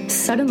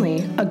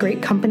 Suddenly, a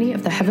great company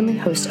of the heavenly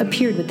host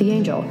appeared with the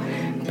angel,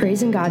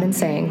 praising God and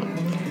saying,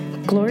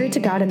 "Glory to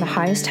God in the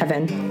highest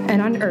heaven,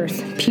 and on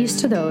earth peace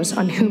to those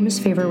on whom his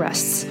favor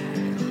rests."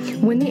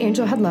 When the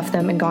angel had left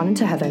them and gone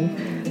into heaven,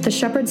 the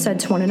shepherds said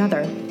to one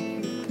another,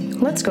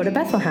 "Let's go to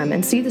Bethlehem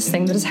and see this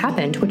thing that has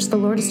happened, which the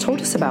Lord has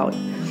told us about."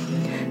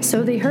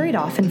 So they hurried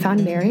off and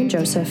found Mary and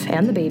Joseph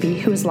and the baby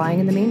who was lying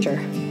in the manger.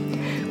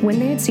 When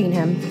they had seen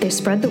him, they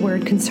spread the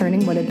word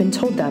concerning what had been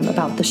told them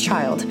about this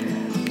child,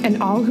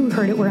 and all who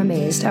heard it were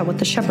amazed at what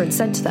the shepherds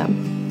said to them.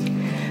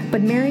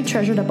 But Mary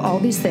treasured up all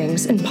these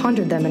things and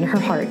pondered them in her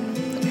heart.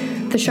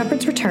 The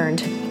shepherds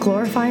returned,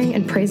 glorifying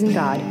and praising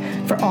God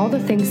for all the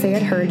things they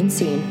had heard and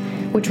seen,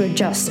 which were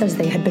just as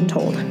they had been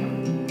told.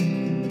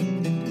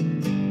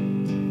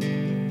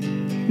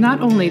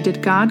 Not only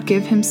did God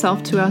give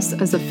himself to us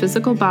as a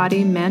physical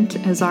body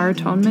meant as our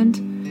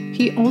atonement,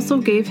 he also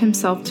gave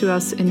himself to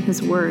us in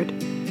his word.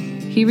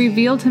 He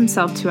revealed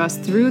himself to us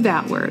through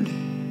that word.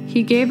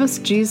 He gave us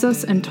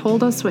Jesus and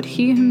told us what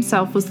he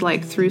himself was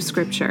like through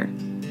Scripture.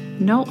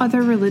 No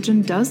other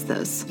religion does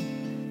this.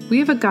 We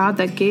have a God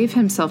that gave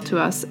himself to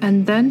us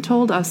and then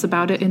told us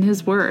about it in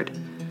his word.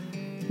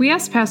 We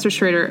asked Pastor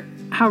Schrader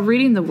how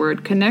reading the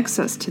word connects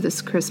us to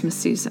this Christmas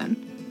season.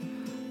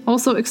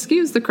 Also,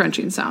 excuse the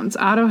crunching sounds.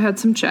 Otto had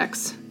some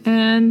checks,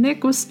 and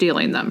Nick was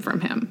stealing them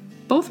from him.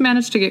 Both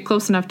managed to get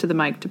close enough to the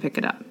mic to pick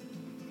it up.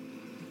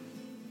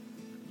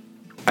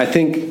 I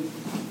think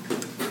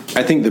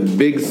the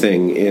big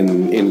thing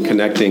in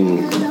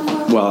connecting,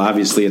 well,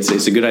 obviously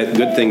it's a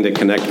good thing to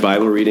connect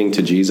Bible reading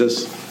to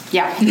Jesus.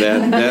 Yeah.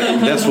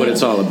 That's what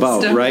it's all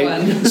about, Step right?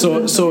 one.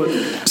 So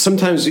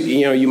sometimes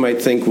you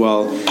might think,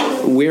 well,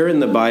 where in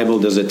the Bible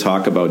does it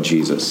talk about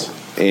Jesus?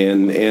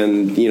 And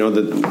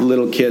the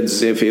little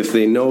kids, if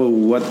they know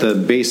what the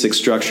basic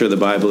structure of the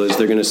Bible is,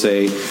 they're going to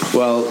say,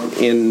 well,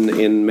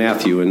 in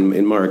Matthew and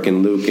in Mark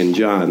and Luke and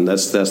John,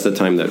 that's the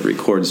time that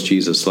records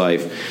Jesus'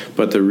 life.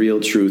 But the real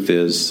truth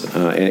is,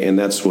 and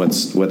that's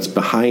what's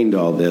behind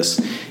all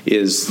this,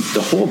 is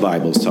the whole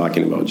Bible's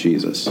talking about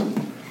Jesus.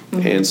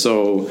 Mm-hmm. And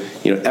so,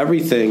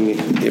 everything,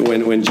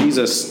 when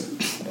Jesus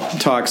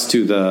talks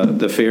to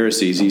the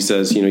Pharisees, he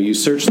says, you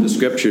search the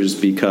Scriptures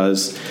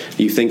because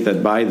you think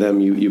that by them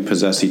you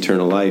possess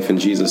eternal life. And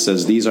Jesus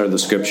says, these are the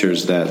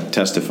Scriptures that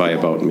testify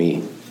about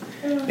me.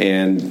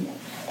 And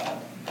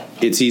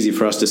it's easy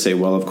for us to say,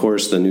 well, of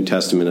course, the New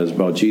Testament is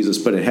about Jesus,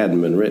 but it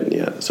hadn't been written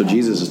yet. So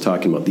Jesus is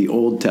talking about the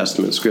Old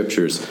Testament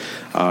Scriptures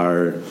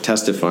are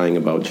testifying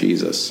about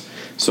Jesus.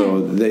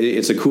 So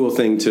it's a cool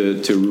thing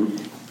to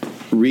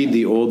read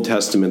the Old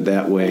Testament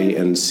that way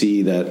and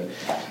see that,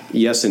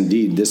 yes,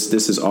 indeed,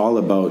 this is all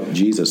about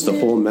Jesus. The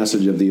whole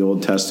message of the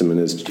Old Testament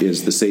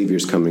is the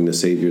Savior's coming, the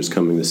Savior's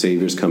coming, the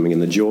Savior's coming.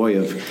 And the joy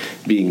of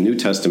being New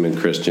Testament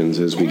Christians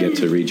is we get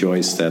to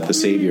rejoice that the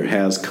Savior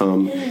has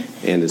come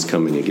and is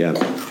coming again.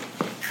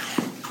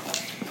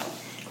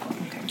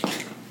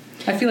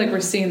 I feel like we're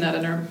seeing that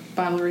in our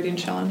Bible reading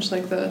challenge.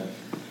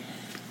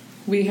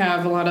 We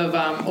have a lot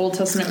of Old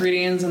Testament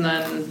readings, and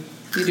then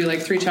you do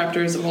 3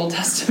 chapters of Old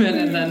Testament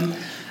and then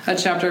a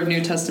chapter of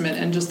New Testament,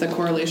 and just the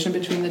correlation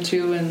between the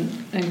two and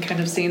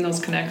kind of seeing those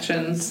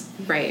connections.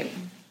 Right.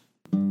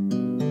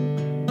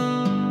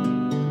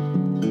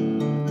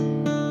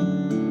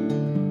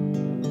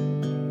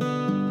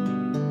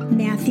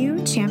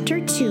 Matthew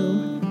chapter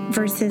 2,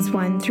 verses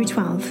 1 through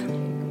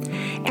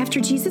 12. After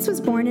Jesus was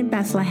born in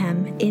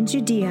Bethlehem in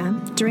Judea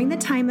during the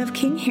time of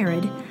King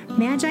Herod,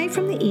 Magi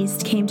from the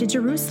east came to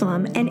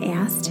Jerusalem and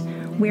asked,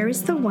 "Where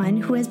is the one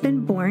who has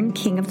been born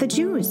King of the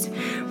Jews?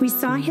 We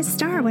saw his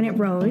star when it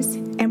rose,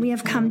 and we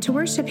have come to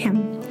worship him."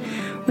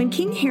 When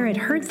King Herod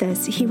heard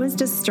this, he was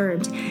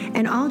disturbed,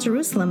 and all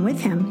Jerusalem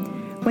with him.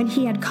 When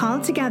he had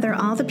called together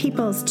all the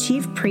people's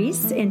chief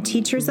priests and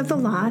teachers of the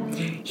law,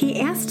 he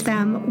asked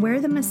them where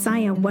the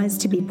Messiah was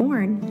to be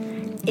born.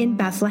 "In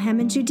Bethlehem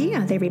in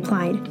Judea," they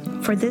replied,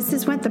 "for this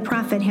is what the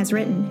prophet has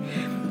written.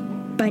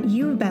 But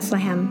you,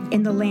 Bethlehem,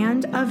 in the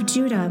land of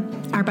Judah,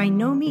 are by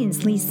no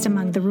means least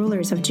among the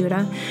rulers of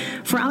Judah,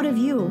 for out of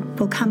you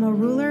will come a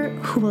ruler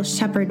who will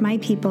shepherd my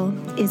people,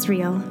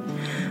 Israel."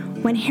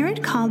 When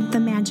Herod called the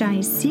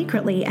Magi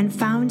secretly and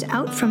found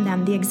out from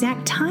them the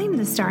exact time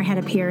the star had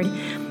appeared,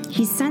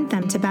 he sent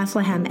them to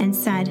Bethlehem and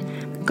said,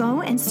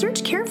 "Go and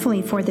search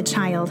carefully for the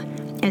child.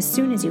 As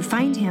soon as you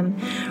find him,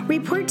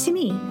 report to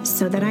me,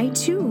 so that I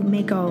too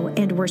may go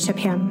and worship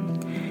him."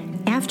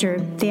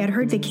 After they had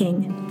heard the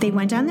king, they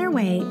went on their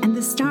way, and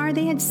the star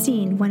they had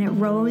seen when it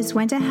rose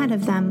went ahead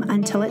of them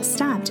until it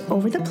stopped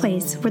over the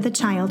place where the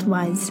child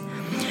was.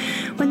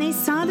 When they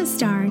saw the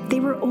star, they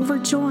were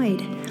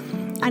overjoyed.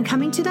 On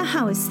coming to the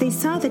house, they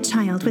saw the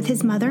child with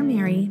his mother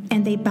Mary,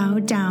 and they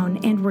bowed down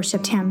and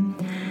worshipped him.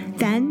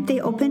 Then they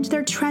opened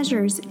their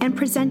treasures and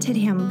presented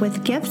him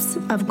with gifts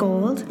of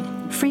gold,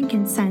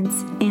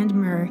 frankincense, and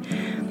myrrh. her.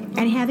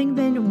 And having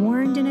been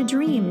warned in a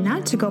dream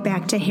not to go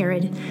back to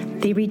Herod,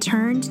 they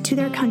returned to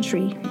their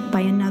country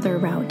by another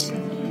route.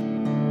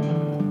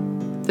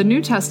 The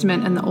New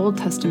Testament and the Old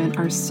Testament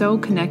are so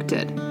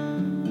connected.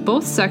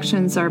 Both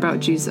sections are about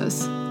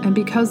Jesus, and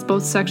because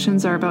both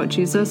sections are about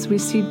Jesus, we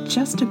see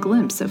just a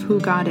glimpse of who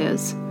God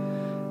is.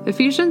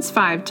 Ephesians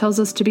 5 tells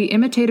us to be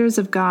imitators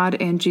of God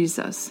and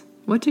Jesus.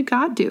 What did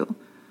God do?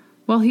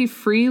 Well, He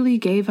freely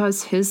gave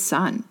us His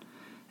Son.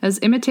 As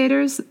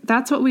imitators,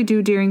 that's what we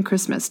do during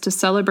Christmas to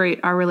celebrate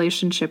our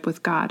relationship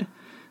with God.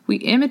 We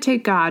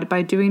imitate God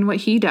by doing what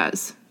He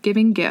does,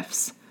 giving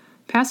gifts.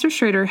 Pastor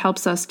Schrader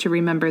helps us to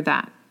remember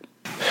that.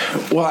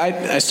 Well,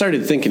 I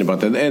started thinking about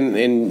that,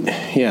 and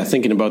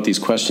thinking about these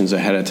questions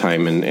ahead of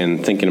time,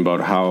 and thinking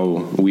about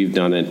how we've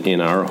done it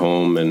in our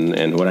home,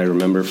 and what I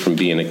remember from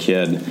being a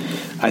kid.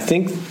 I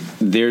think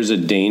there's a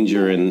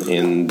danger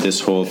in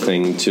this whole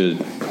thing to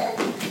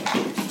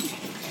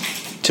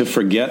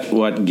forget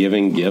what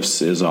giving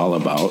gifts is all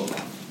about.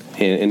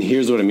 And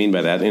here's what I mean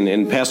by that.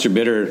 And Pastor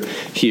Bitter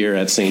here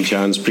at St.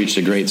 John's preached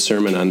a great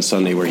sermon on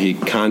Sunday where he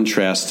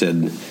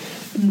contrasted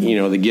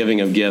the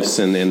giving of gifts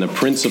and the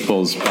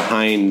principles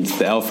behind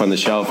the elf on the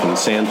shelf and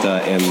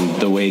Santa and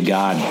the way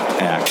God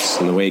acts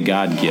and the way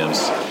God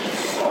gives.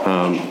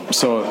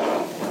 So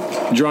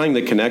drawing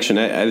the connection,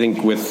 I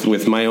think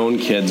with my own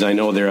kids, I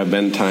know there have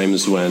been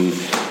times when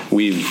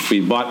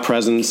we've bought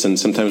presents and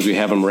sometimes we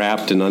have them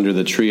wrapped and under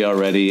the tree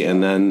already,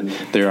 and then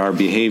there are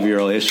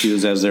behavioral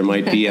issues, as there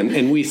might be,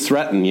 and we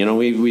threaten.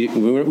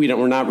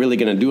 We're not really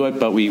going to do it,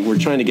 but we're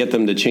trying to get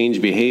them to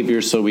change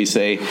behavior. So we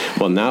say,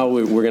 well, now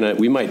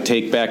we might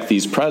take back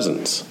these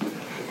presents.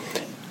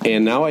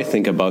 And now I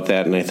think about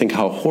that, and I think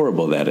how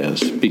horrible that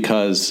is,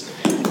 because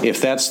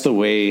if that's the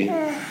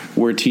way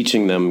we're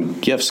teaching them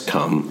gifts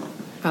come,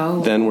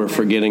 then we're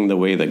forgetting the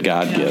way that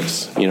God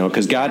gives.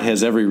 Because God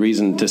has every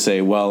reason to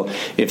say, well,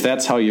 if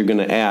that's how you're going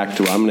to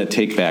act, well, I'm going to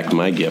take back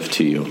my gift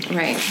to you.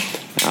 Right.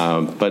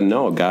 But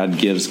no, God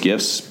gives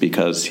gifts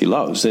because He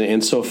loves.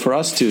 And so for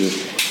us to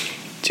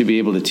be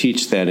able to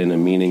teach that in a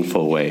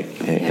meaningful way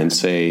and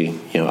say,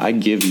 I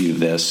give you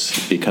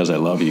this because I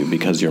love you,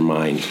 because you're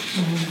mine,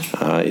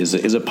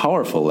 is a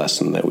powerful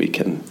lesson that we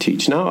can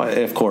teach. Now,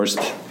 of course,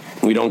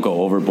 we don't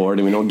go overboard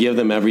and we don't give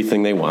them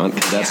everything they want,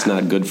 because that's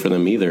not good for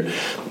them either.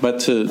 But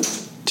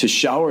to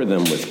shower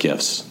them with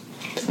gifts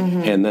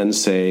and then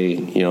say,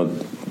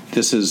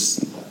 this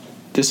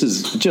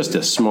is just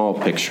a small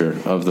picture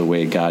of the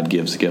way God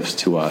gives gifts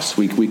to us.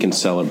 We can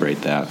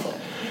celebrate that.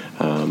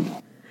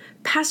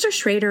 Pastor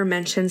Schrader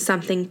mentioned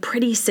something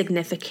pretty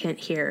significant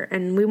here,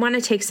 and we want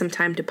to take some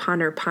time to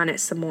ponder upon it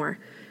some more.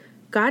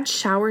 God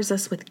showers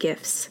us with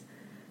gifts.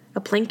 A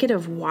blanket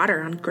of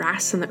water on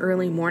grass in the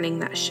early morning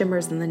that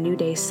shimmers in the new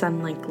day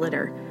sun like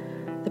glitter.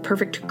 The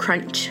perfect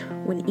crunch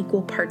when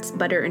equal parts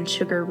butter and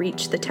sugar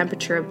reach the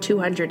temperature of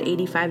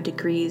 285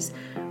 degrees,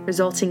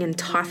 resulting in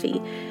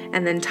toffee,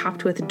 and then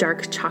topped with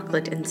dark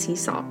chocolate and sea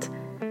salt.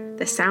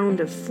 The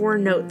sound of 4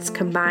 notes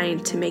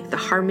combined to make the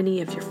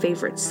harmony of your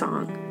favorite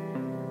song.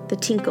 The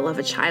tinkle of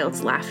a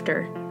child's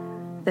laughter.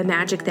 The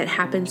magic that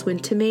happens when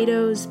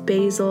tomatoes,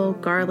 basil,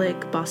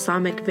 garlic,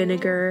 balsamic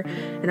vinegar,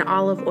 and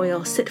olive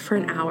oil sit for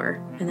an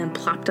hour and then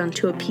plopped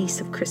onto a piece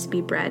of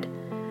crispy bread.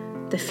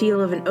 The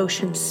feel of an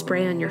ocean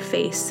spray on your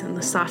face and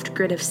the soft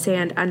grit of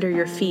sand under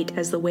your feet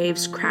as the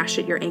waves crash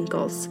at your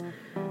ankles.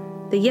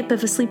 The yip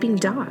of a sleeping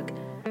dog.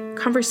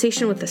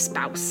 Conversation with a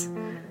spouse.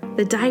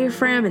 The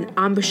diaphragm and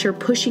embouchure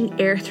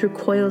pushing air through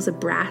coils of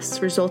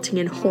brass, resulting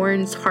in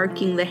horns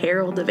harking the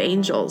herald of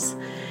angels.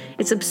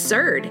 It's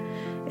absurd.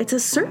 It's a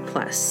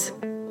surplus.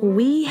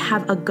 We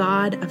have a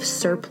God of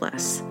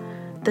surplus.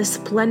 The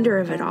splendor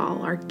of it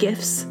all are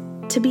gifts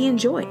to be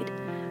enjoyed.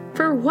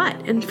 For what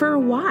and for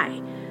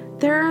why?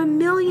 There are a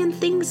million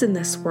things in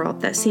this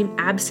world that seem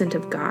absent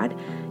of God,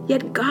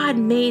 yet God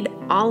made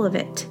all of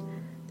it.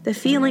 The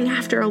feeling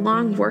after a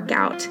long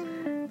workout.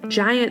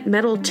 Giant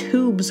metal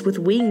tubes with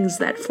wings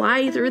that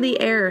fly through the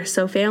air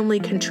so family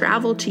can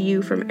travel to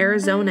you from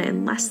Arizona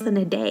in less than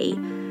a day.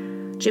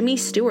 Jimmy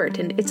Stewart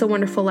in It's a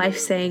Wonderful Life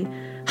saying,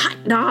 "Hot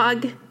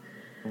dog!"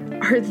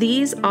 Are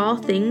these all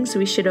things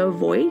we should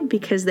avoid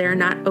because they're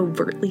not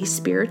overtly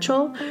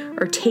spiritual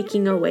or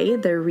taking away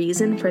the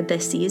reason for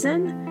this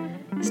season?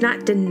 Is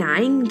not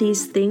denying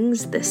these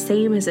things the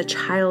same as a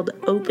child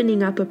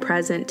opening up a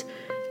present,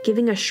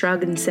 giving a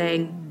shrug and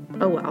saying,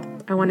 "Oh well,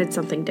 I wanted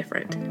something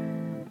different"?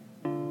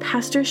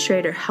 Pastor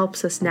Schrader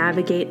helps us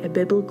navigate a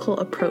biblical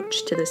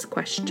approach to this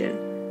question.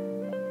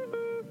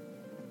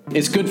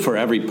 It's good for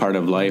every part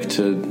of life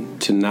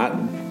to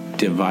not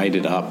divide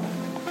it up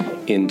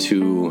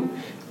into,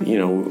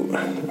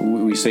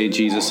 we say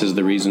Jesus is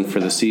the reason for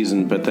the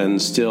season, but then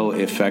still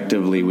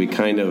effectively we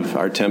kind of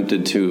are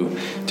tempted to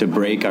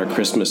break our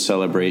Christmas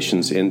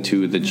celebrations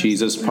into the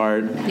Jesus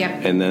part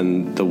and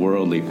then the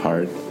worldly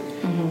part.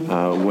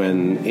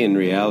 When in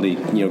reality,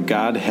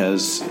 God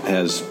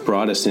has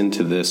brought us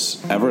into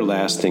this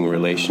everlasting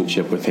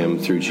relationship with Him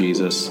through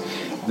Jesus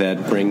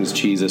that brings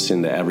Jesus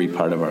into every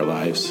part of our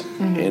lives.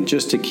 And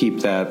just to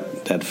keep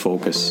that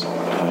focus.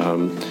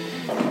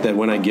 that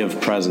when I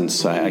give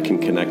presents, I can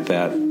connect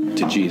that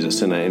to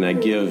Jesus, and I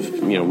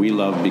give, we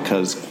love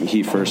because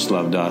he first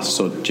loved us.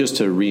 So just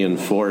to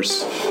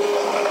reinforce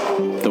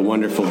the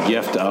wonderful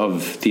gift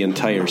of the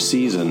entire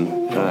season,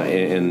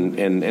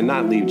 and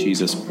not leave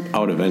Jesus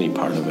out of any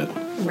part of it.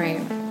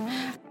 Right.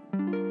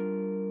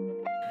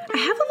 I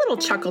have a little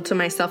chuckle to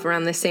myself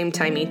around the same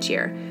time each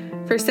year.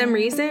 For some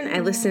reason, I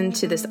listen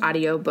to this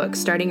audiobook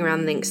starting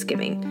around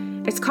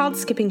Thanksgiving. It's called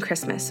Skipping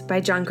Christmas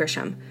by John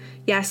Grisham.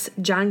 Yes,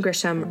 John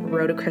Grisham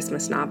wrote a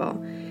Christmas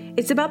novel.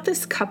 It's about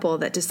this couple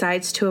that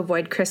decides to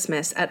avoid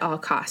Christmas at all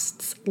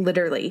costs,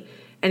 literally,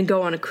 and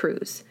go on a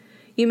cruise.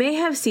 You may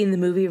have seen the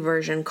movie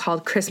version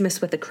called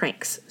Christmas with the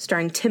Cranks,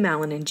 starring Tim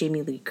Allen and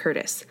Jamie Lee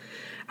Curtis.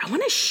 I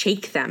want to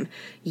shake them,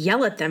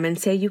 yell at them, and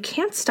say, you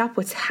can't stop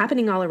what's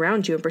happening all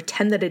around you and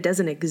pretend that it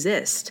doesn't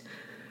exist.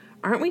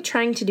 Aren't we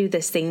trying to do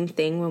the same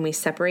thing when we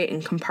separate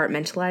and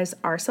compartmentalize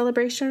our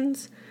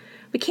celebrations?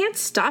 We can't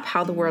stop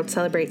how the world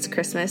celebrates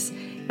Christmas,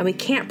 and we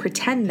can't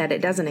pretend that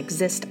it doesn't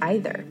exist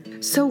either.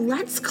 So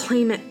let's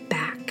claim it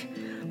back.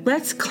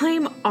 Let's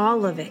claim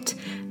all of it.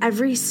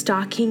 Every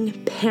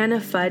stocking, pan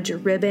of fudge,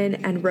 ribbon,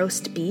 and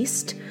roast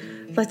beast.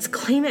 Let's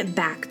claim it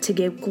back to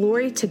give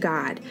glory to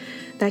God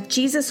that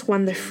Jesus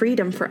won the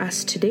freedom for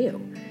us to do.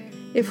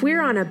 If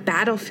we're on a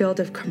battlefield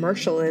of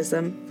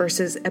commercialism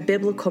versus a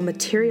biblical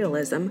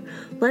materialism,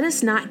 let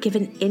us not give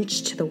an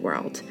inch to the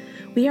world.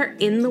 We are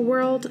in the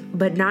world,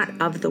 but not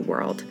of the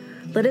world.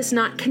 Let us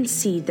not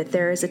concede that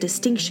there is a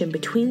distinction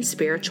between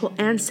spiritual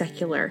and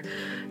secular.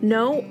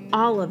 No,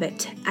 all of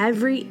it,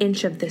 every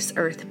inch of this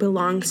earth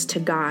belongs to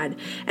God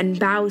and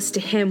bows to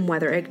Him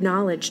whether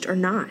acknowledged or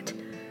not.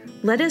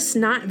 Let us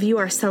not view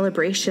our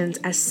celebrations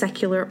as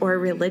secular or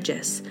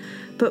religious,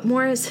 but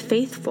more as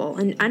faithful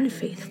and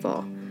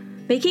unfaithful.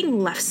 Making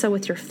lefse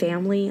with your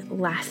family,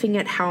 laughing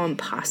at how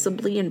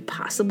impossibly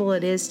impossible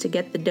it is to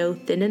get the dough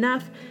thin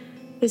enough,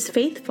 is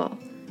faithful.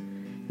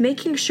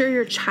 Making sure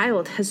your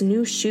child has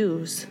new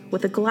shoes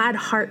with a glad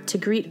heart to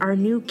greet our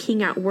new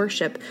King at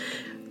worship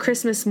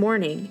Christmas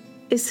morning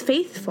is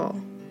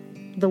faithful.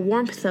 The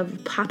warmth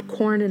of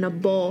popcorn in a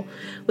bowl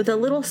with a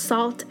little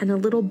salt and a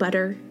little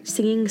butter,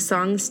 singing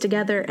songs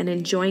together and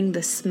enjoying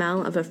the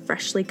smell of a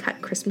freshly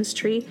cut Christmas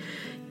tree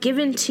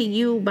given to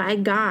you by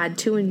God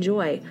to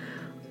enjoy.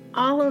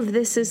 All of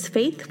this is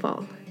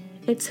faithful.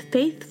 It's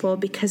faithful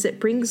because it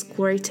brings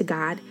glory to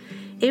God,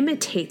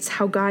 imitates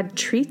how God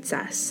treats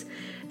us,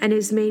 and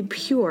is made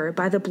pure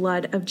by the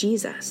blood of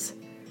Jesus.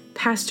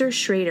 Pastor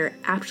Schrader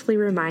aptly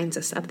reminds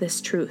us of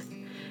this truth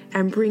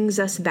and brings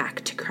us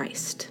back to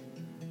Christ.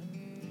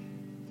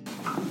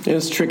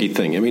 It's a tricky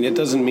thing. I mean, it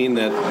doesn't mean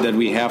that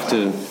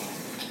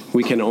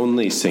we can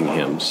only sing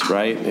hymns,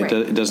 right?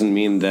 It doesn't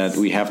mean that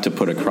we have to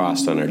put a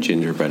cross on our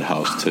gingerbread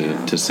house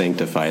to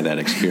sanctify that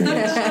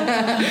experience.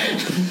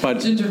 But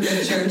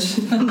gingerbread church.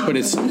 But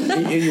it's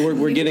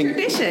we're getting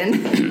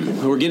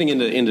tradition. We're getting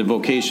into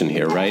vocation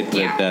here, right?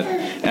 Yeah.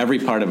 That every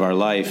part of our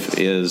life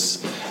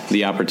is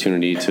the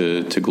opportunity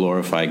to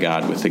glorify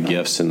God with the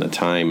gifts and the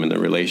time and the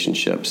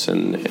relationships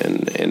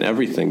and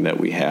everything that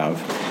we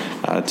have,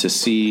 to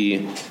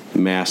see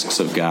masks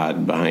of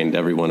God behind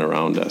everyone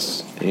around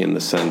us, in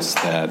the sense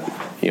that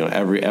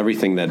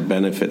everything that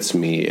benefits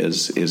me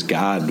is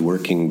God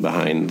working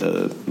behind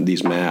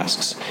these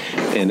masks,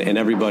 and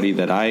everybody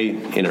that I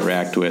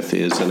interact with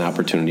is an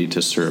opportunity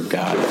to serve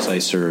God as I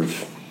serve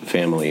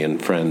family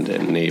and friend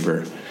and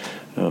neighbor,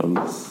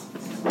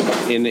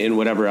 in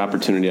whatever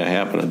opportunity I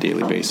have on a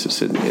daily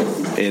basis.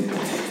 It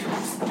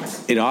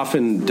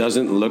often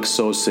doesn't look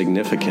so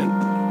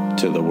significant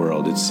to the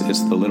world. It's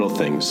the little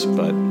things,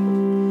 but.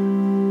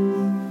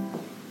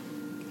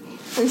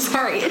 I'm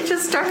sorry, it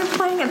just started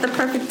playing at the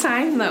perfect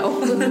time,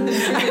 though.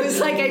 I was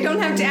like, I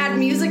don't have to add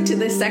music to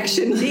this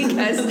section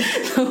because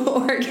the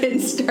organ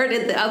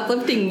started the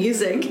uplifting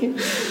music.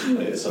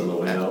 It's on the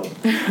way out.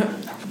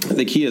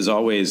 The key is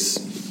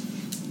always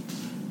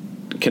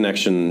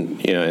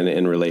connection,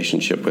 and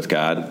relationship with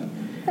God.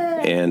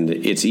 And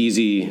it's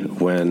easy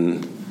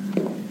when,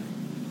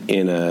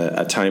 in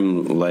a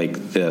time like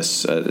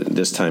this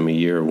time of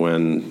year,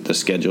 when the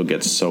schedule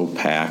gets so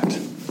packed,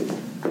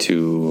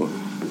 to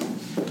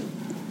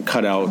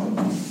cut out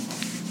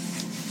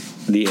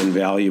the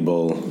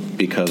invaluable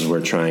because we're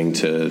trying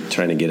to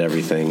get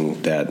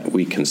everything that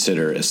we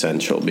consider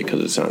essential because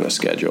it's on a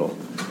schedule.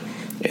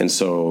 And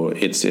so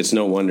it's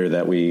no wonder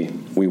that we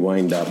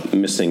wind up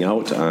missing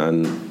out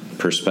on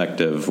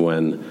perspective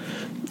when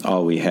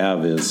all we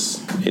have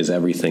is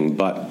everything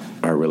but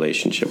our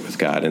relationship with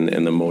God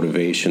and the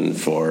motivation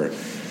for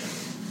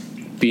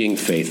being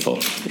faithful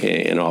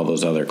in all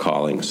those other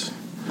callings.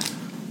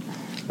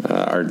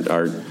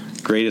 Our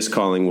greatest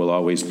calling will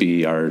always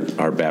be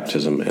our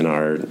baptism and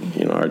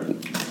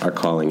our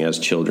calling as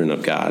children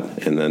of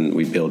God, and then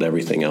we build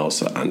everything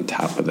else on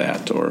top of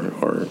that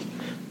or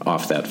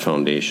off that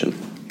foundation.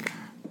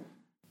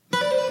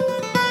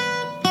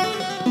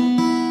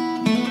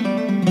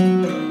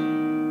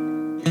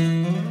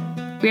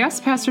 We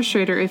asked Pastor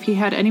Schrader if he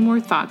had any more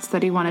thoughts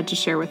that he wanted to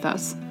share with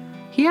us.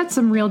 He had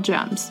some real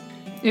gems.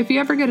 If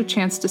you ever get a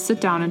chance to sit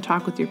down and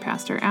talk with your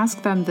pastor,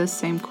 ask them this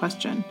same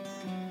question.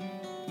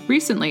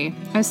 Recently,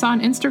 I saw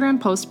an Instagram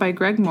post by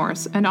Greg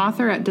Morse, an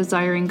author at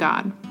Desiring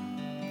God.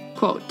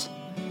 Quote,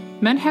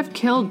 "Men have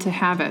killed to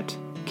have it.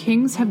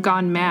 Kings have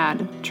gone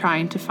mad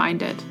trying to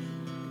find it.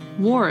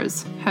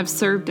 Wars have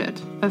served it.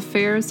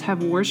 Affairs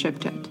have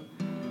worshipped it.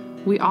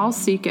 We all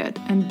seek it,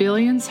 and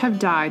billions have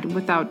died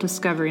without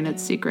discovering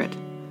its secret.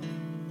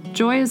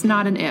 Joy is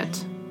not an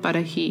it, but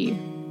a he."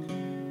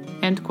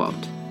 End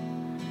quote.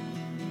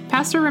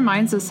 Pastor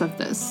reminds us of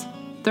this.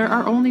 There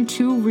are only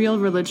two real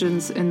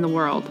religions in the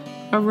world.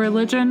 A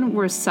religion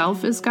where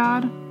self is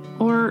God,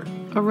 or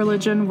a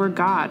religion where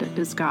God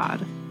is God.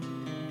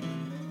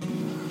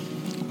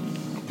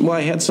 Well,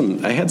 I had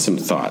some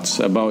thoughts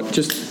about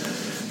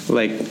just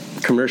like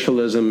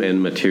commercialism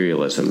and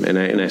materialism,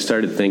 and I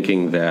started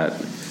thinking that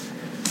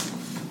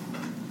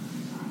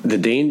the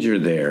danger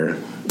there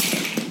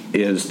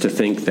is to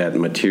think that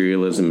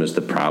materialism is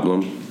the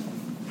problem,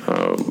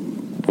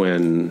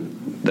 when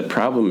the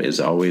problem is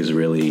always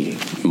really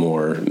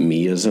more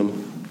meism.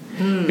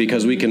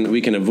 Because we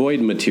can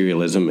avoid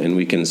materialism and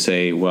we can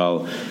say,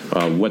 well,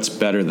 what's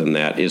better than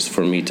that is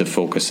for me to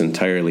focus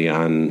entirely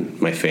on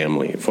my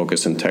family,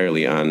 focus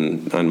entirely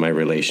on my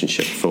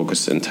relationship,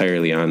 focus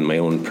entirely on my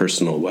own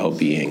personal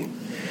well-being.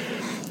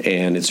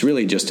 And it's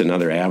really just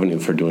another avenue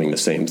for doing the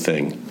same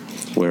thing,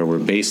 where we're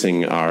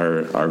basing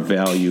our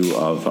value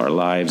of our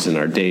lives and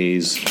our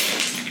days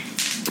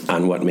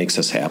on what makes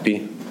us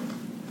happy.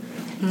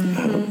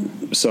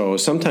 So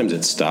sometimes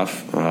it's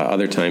stuff.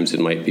 Other times it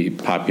might be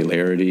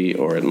popularity,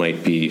 or it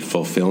might be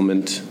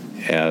fulfillment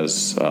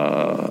as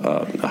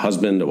a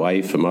husband, a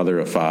wife, a mother,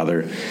 a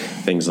father,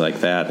 things like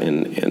that.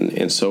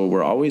 And so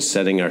we're always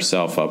setting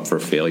ourselves up for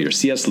failure.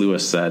 C.S.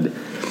 Lewis said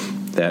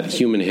that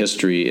human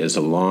history is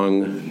a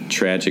long,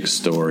 tragic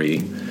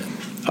story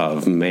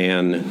of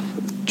man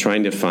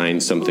trying to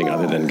find something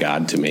other than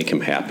God to make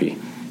him happy.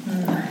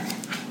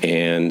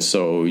 And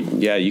so,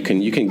 yeah, you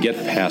can get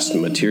past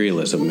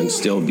materialism and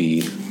still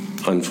be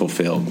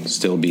unfulfilled,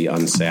 still be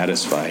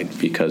unsatisfied,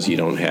 because you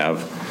don't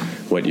have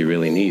what you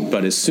really need.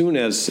 But as soon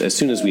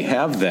as we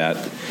have that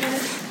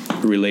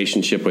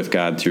relationship with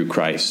God through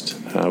Christ,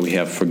 we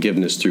have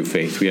forgiveness through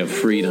faith, we have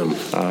freedom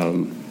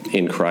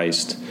in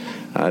Christ,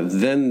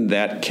 then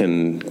that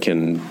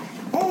can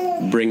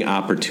bring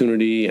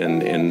opportunity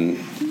and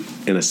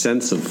a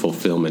sense of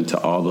fulfillment to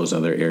all those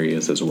other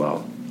areas as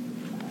well.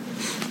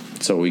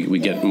 So we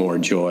get more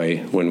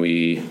joy when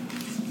we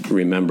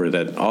remember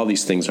that all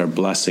these things are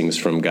blessings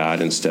from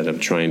God instead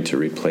of trying to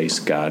replace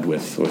God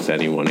with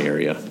any one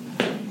area.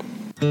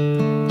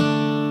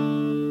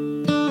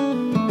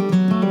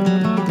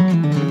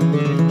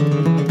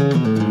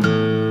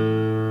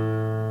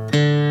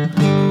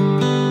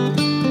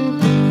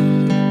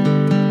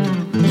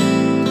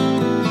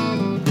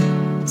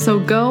 So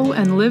go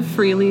and live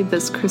freely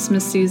this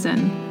Christmas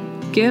season.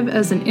 Give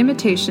as an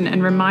imitation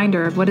and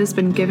reminder of what has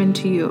been given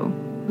to you,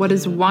 what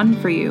is won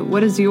for you,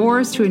 what is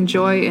yours to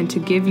enjoy and to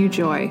give you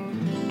joy.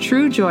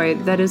 True joy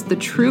that is the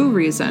true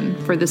reason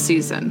for the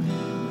season.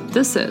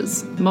 This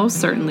is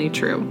most certainly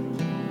true.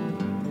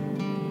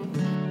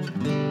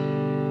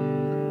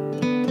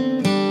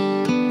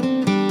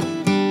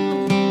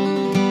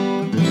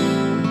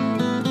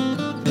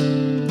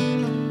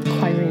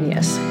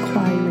 Quirinius.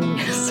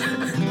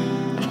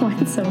 Why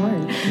it's so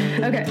hard?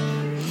 Okay.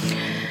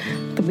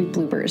 There'll be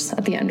bloopers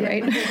at the end,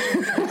 right?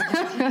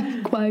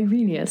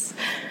 Quirinius.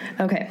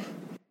 Okay.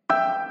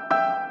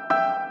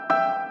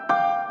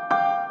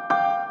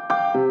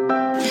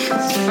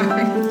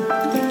 Sorry.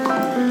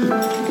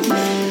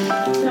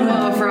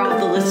 Well, for all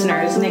the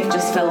listeners, Nick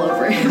just fell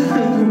over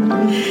him.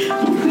 I'm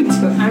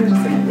just going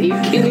to leave.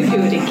 Can you do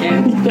it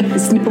again?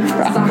 It's no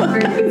problem.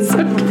 It's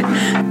okay.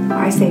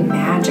 I say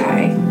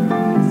magi.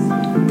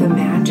 The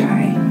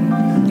magi.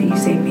 Do you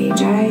say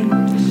magi?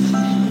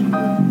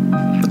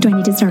 Do I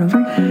need to start over?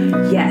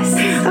 Yes.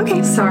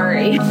 Okay.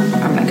 Sorry.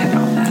 I'm going to cut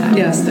all that out.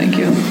 Yes, thank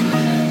you.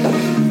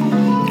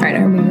 All right,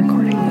 are we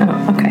recording?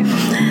 Oh, okay.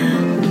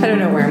 I don't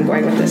know where I'm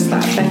going with this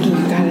thought. Becky, you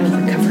gotta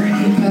recover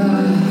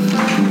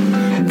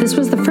it. This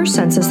was the first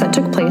census that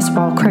took place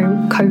while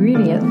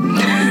Quirinius.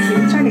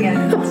 Start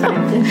again.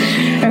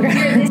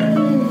 Okay.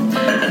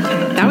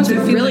 That was a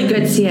really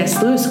good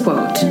C.S. Lewis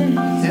quote.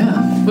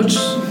 Yeah. Which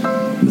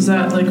was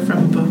that, like, from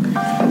a book?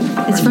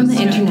 It's from the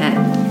internet.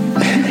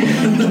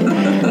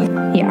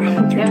 Yeah.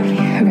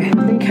 Okay,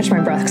 let me catch my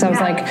breath, because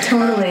I was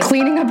totally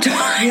cleaning up toys.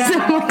 Yeah,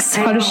 I'm like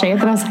so out of shape,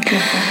 and I was like,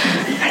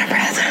 out of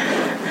breath.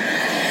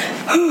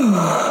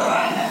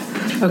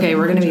 Okay,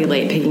 we're gonna be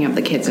late picking up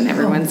the kids, and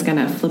everyone's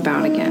gonna flip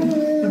out again.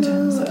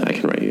 I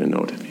can write you a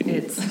note if you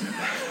need. It's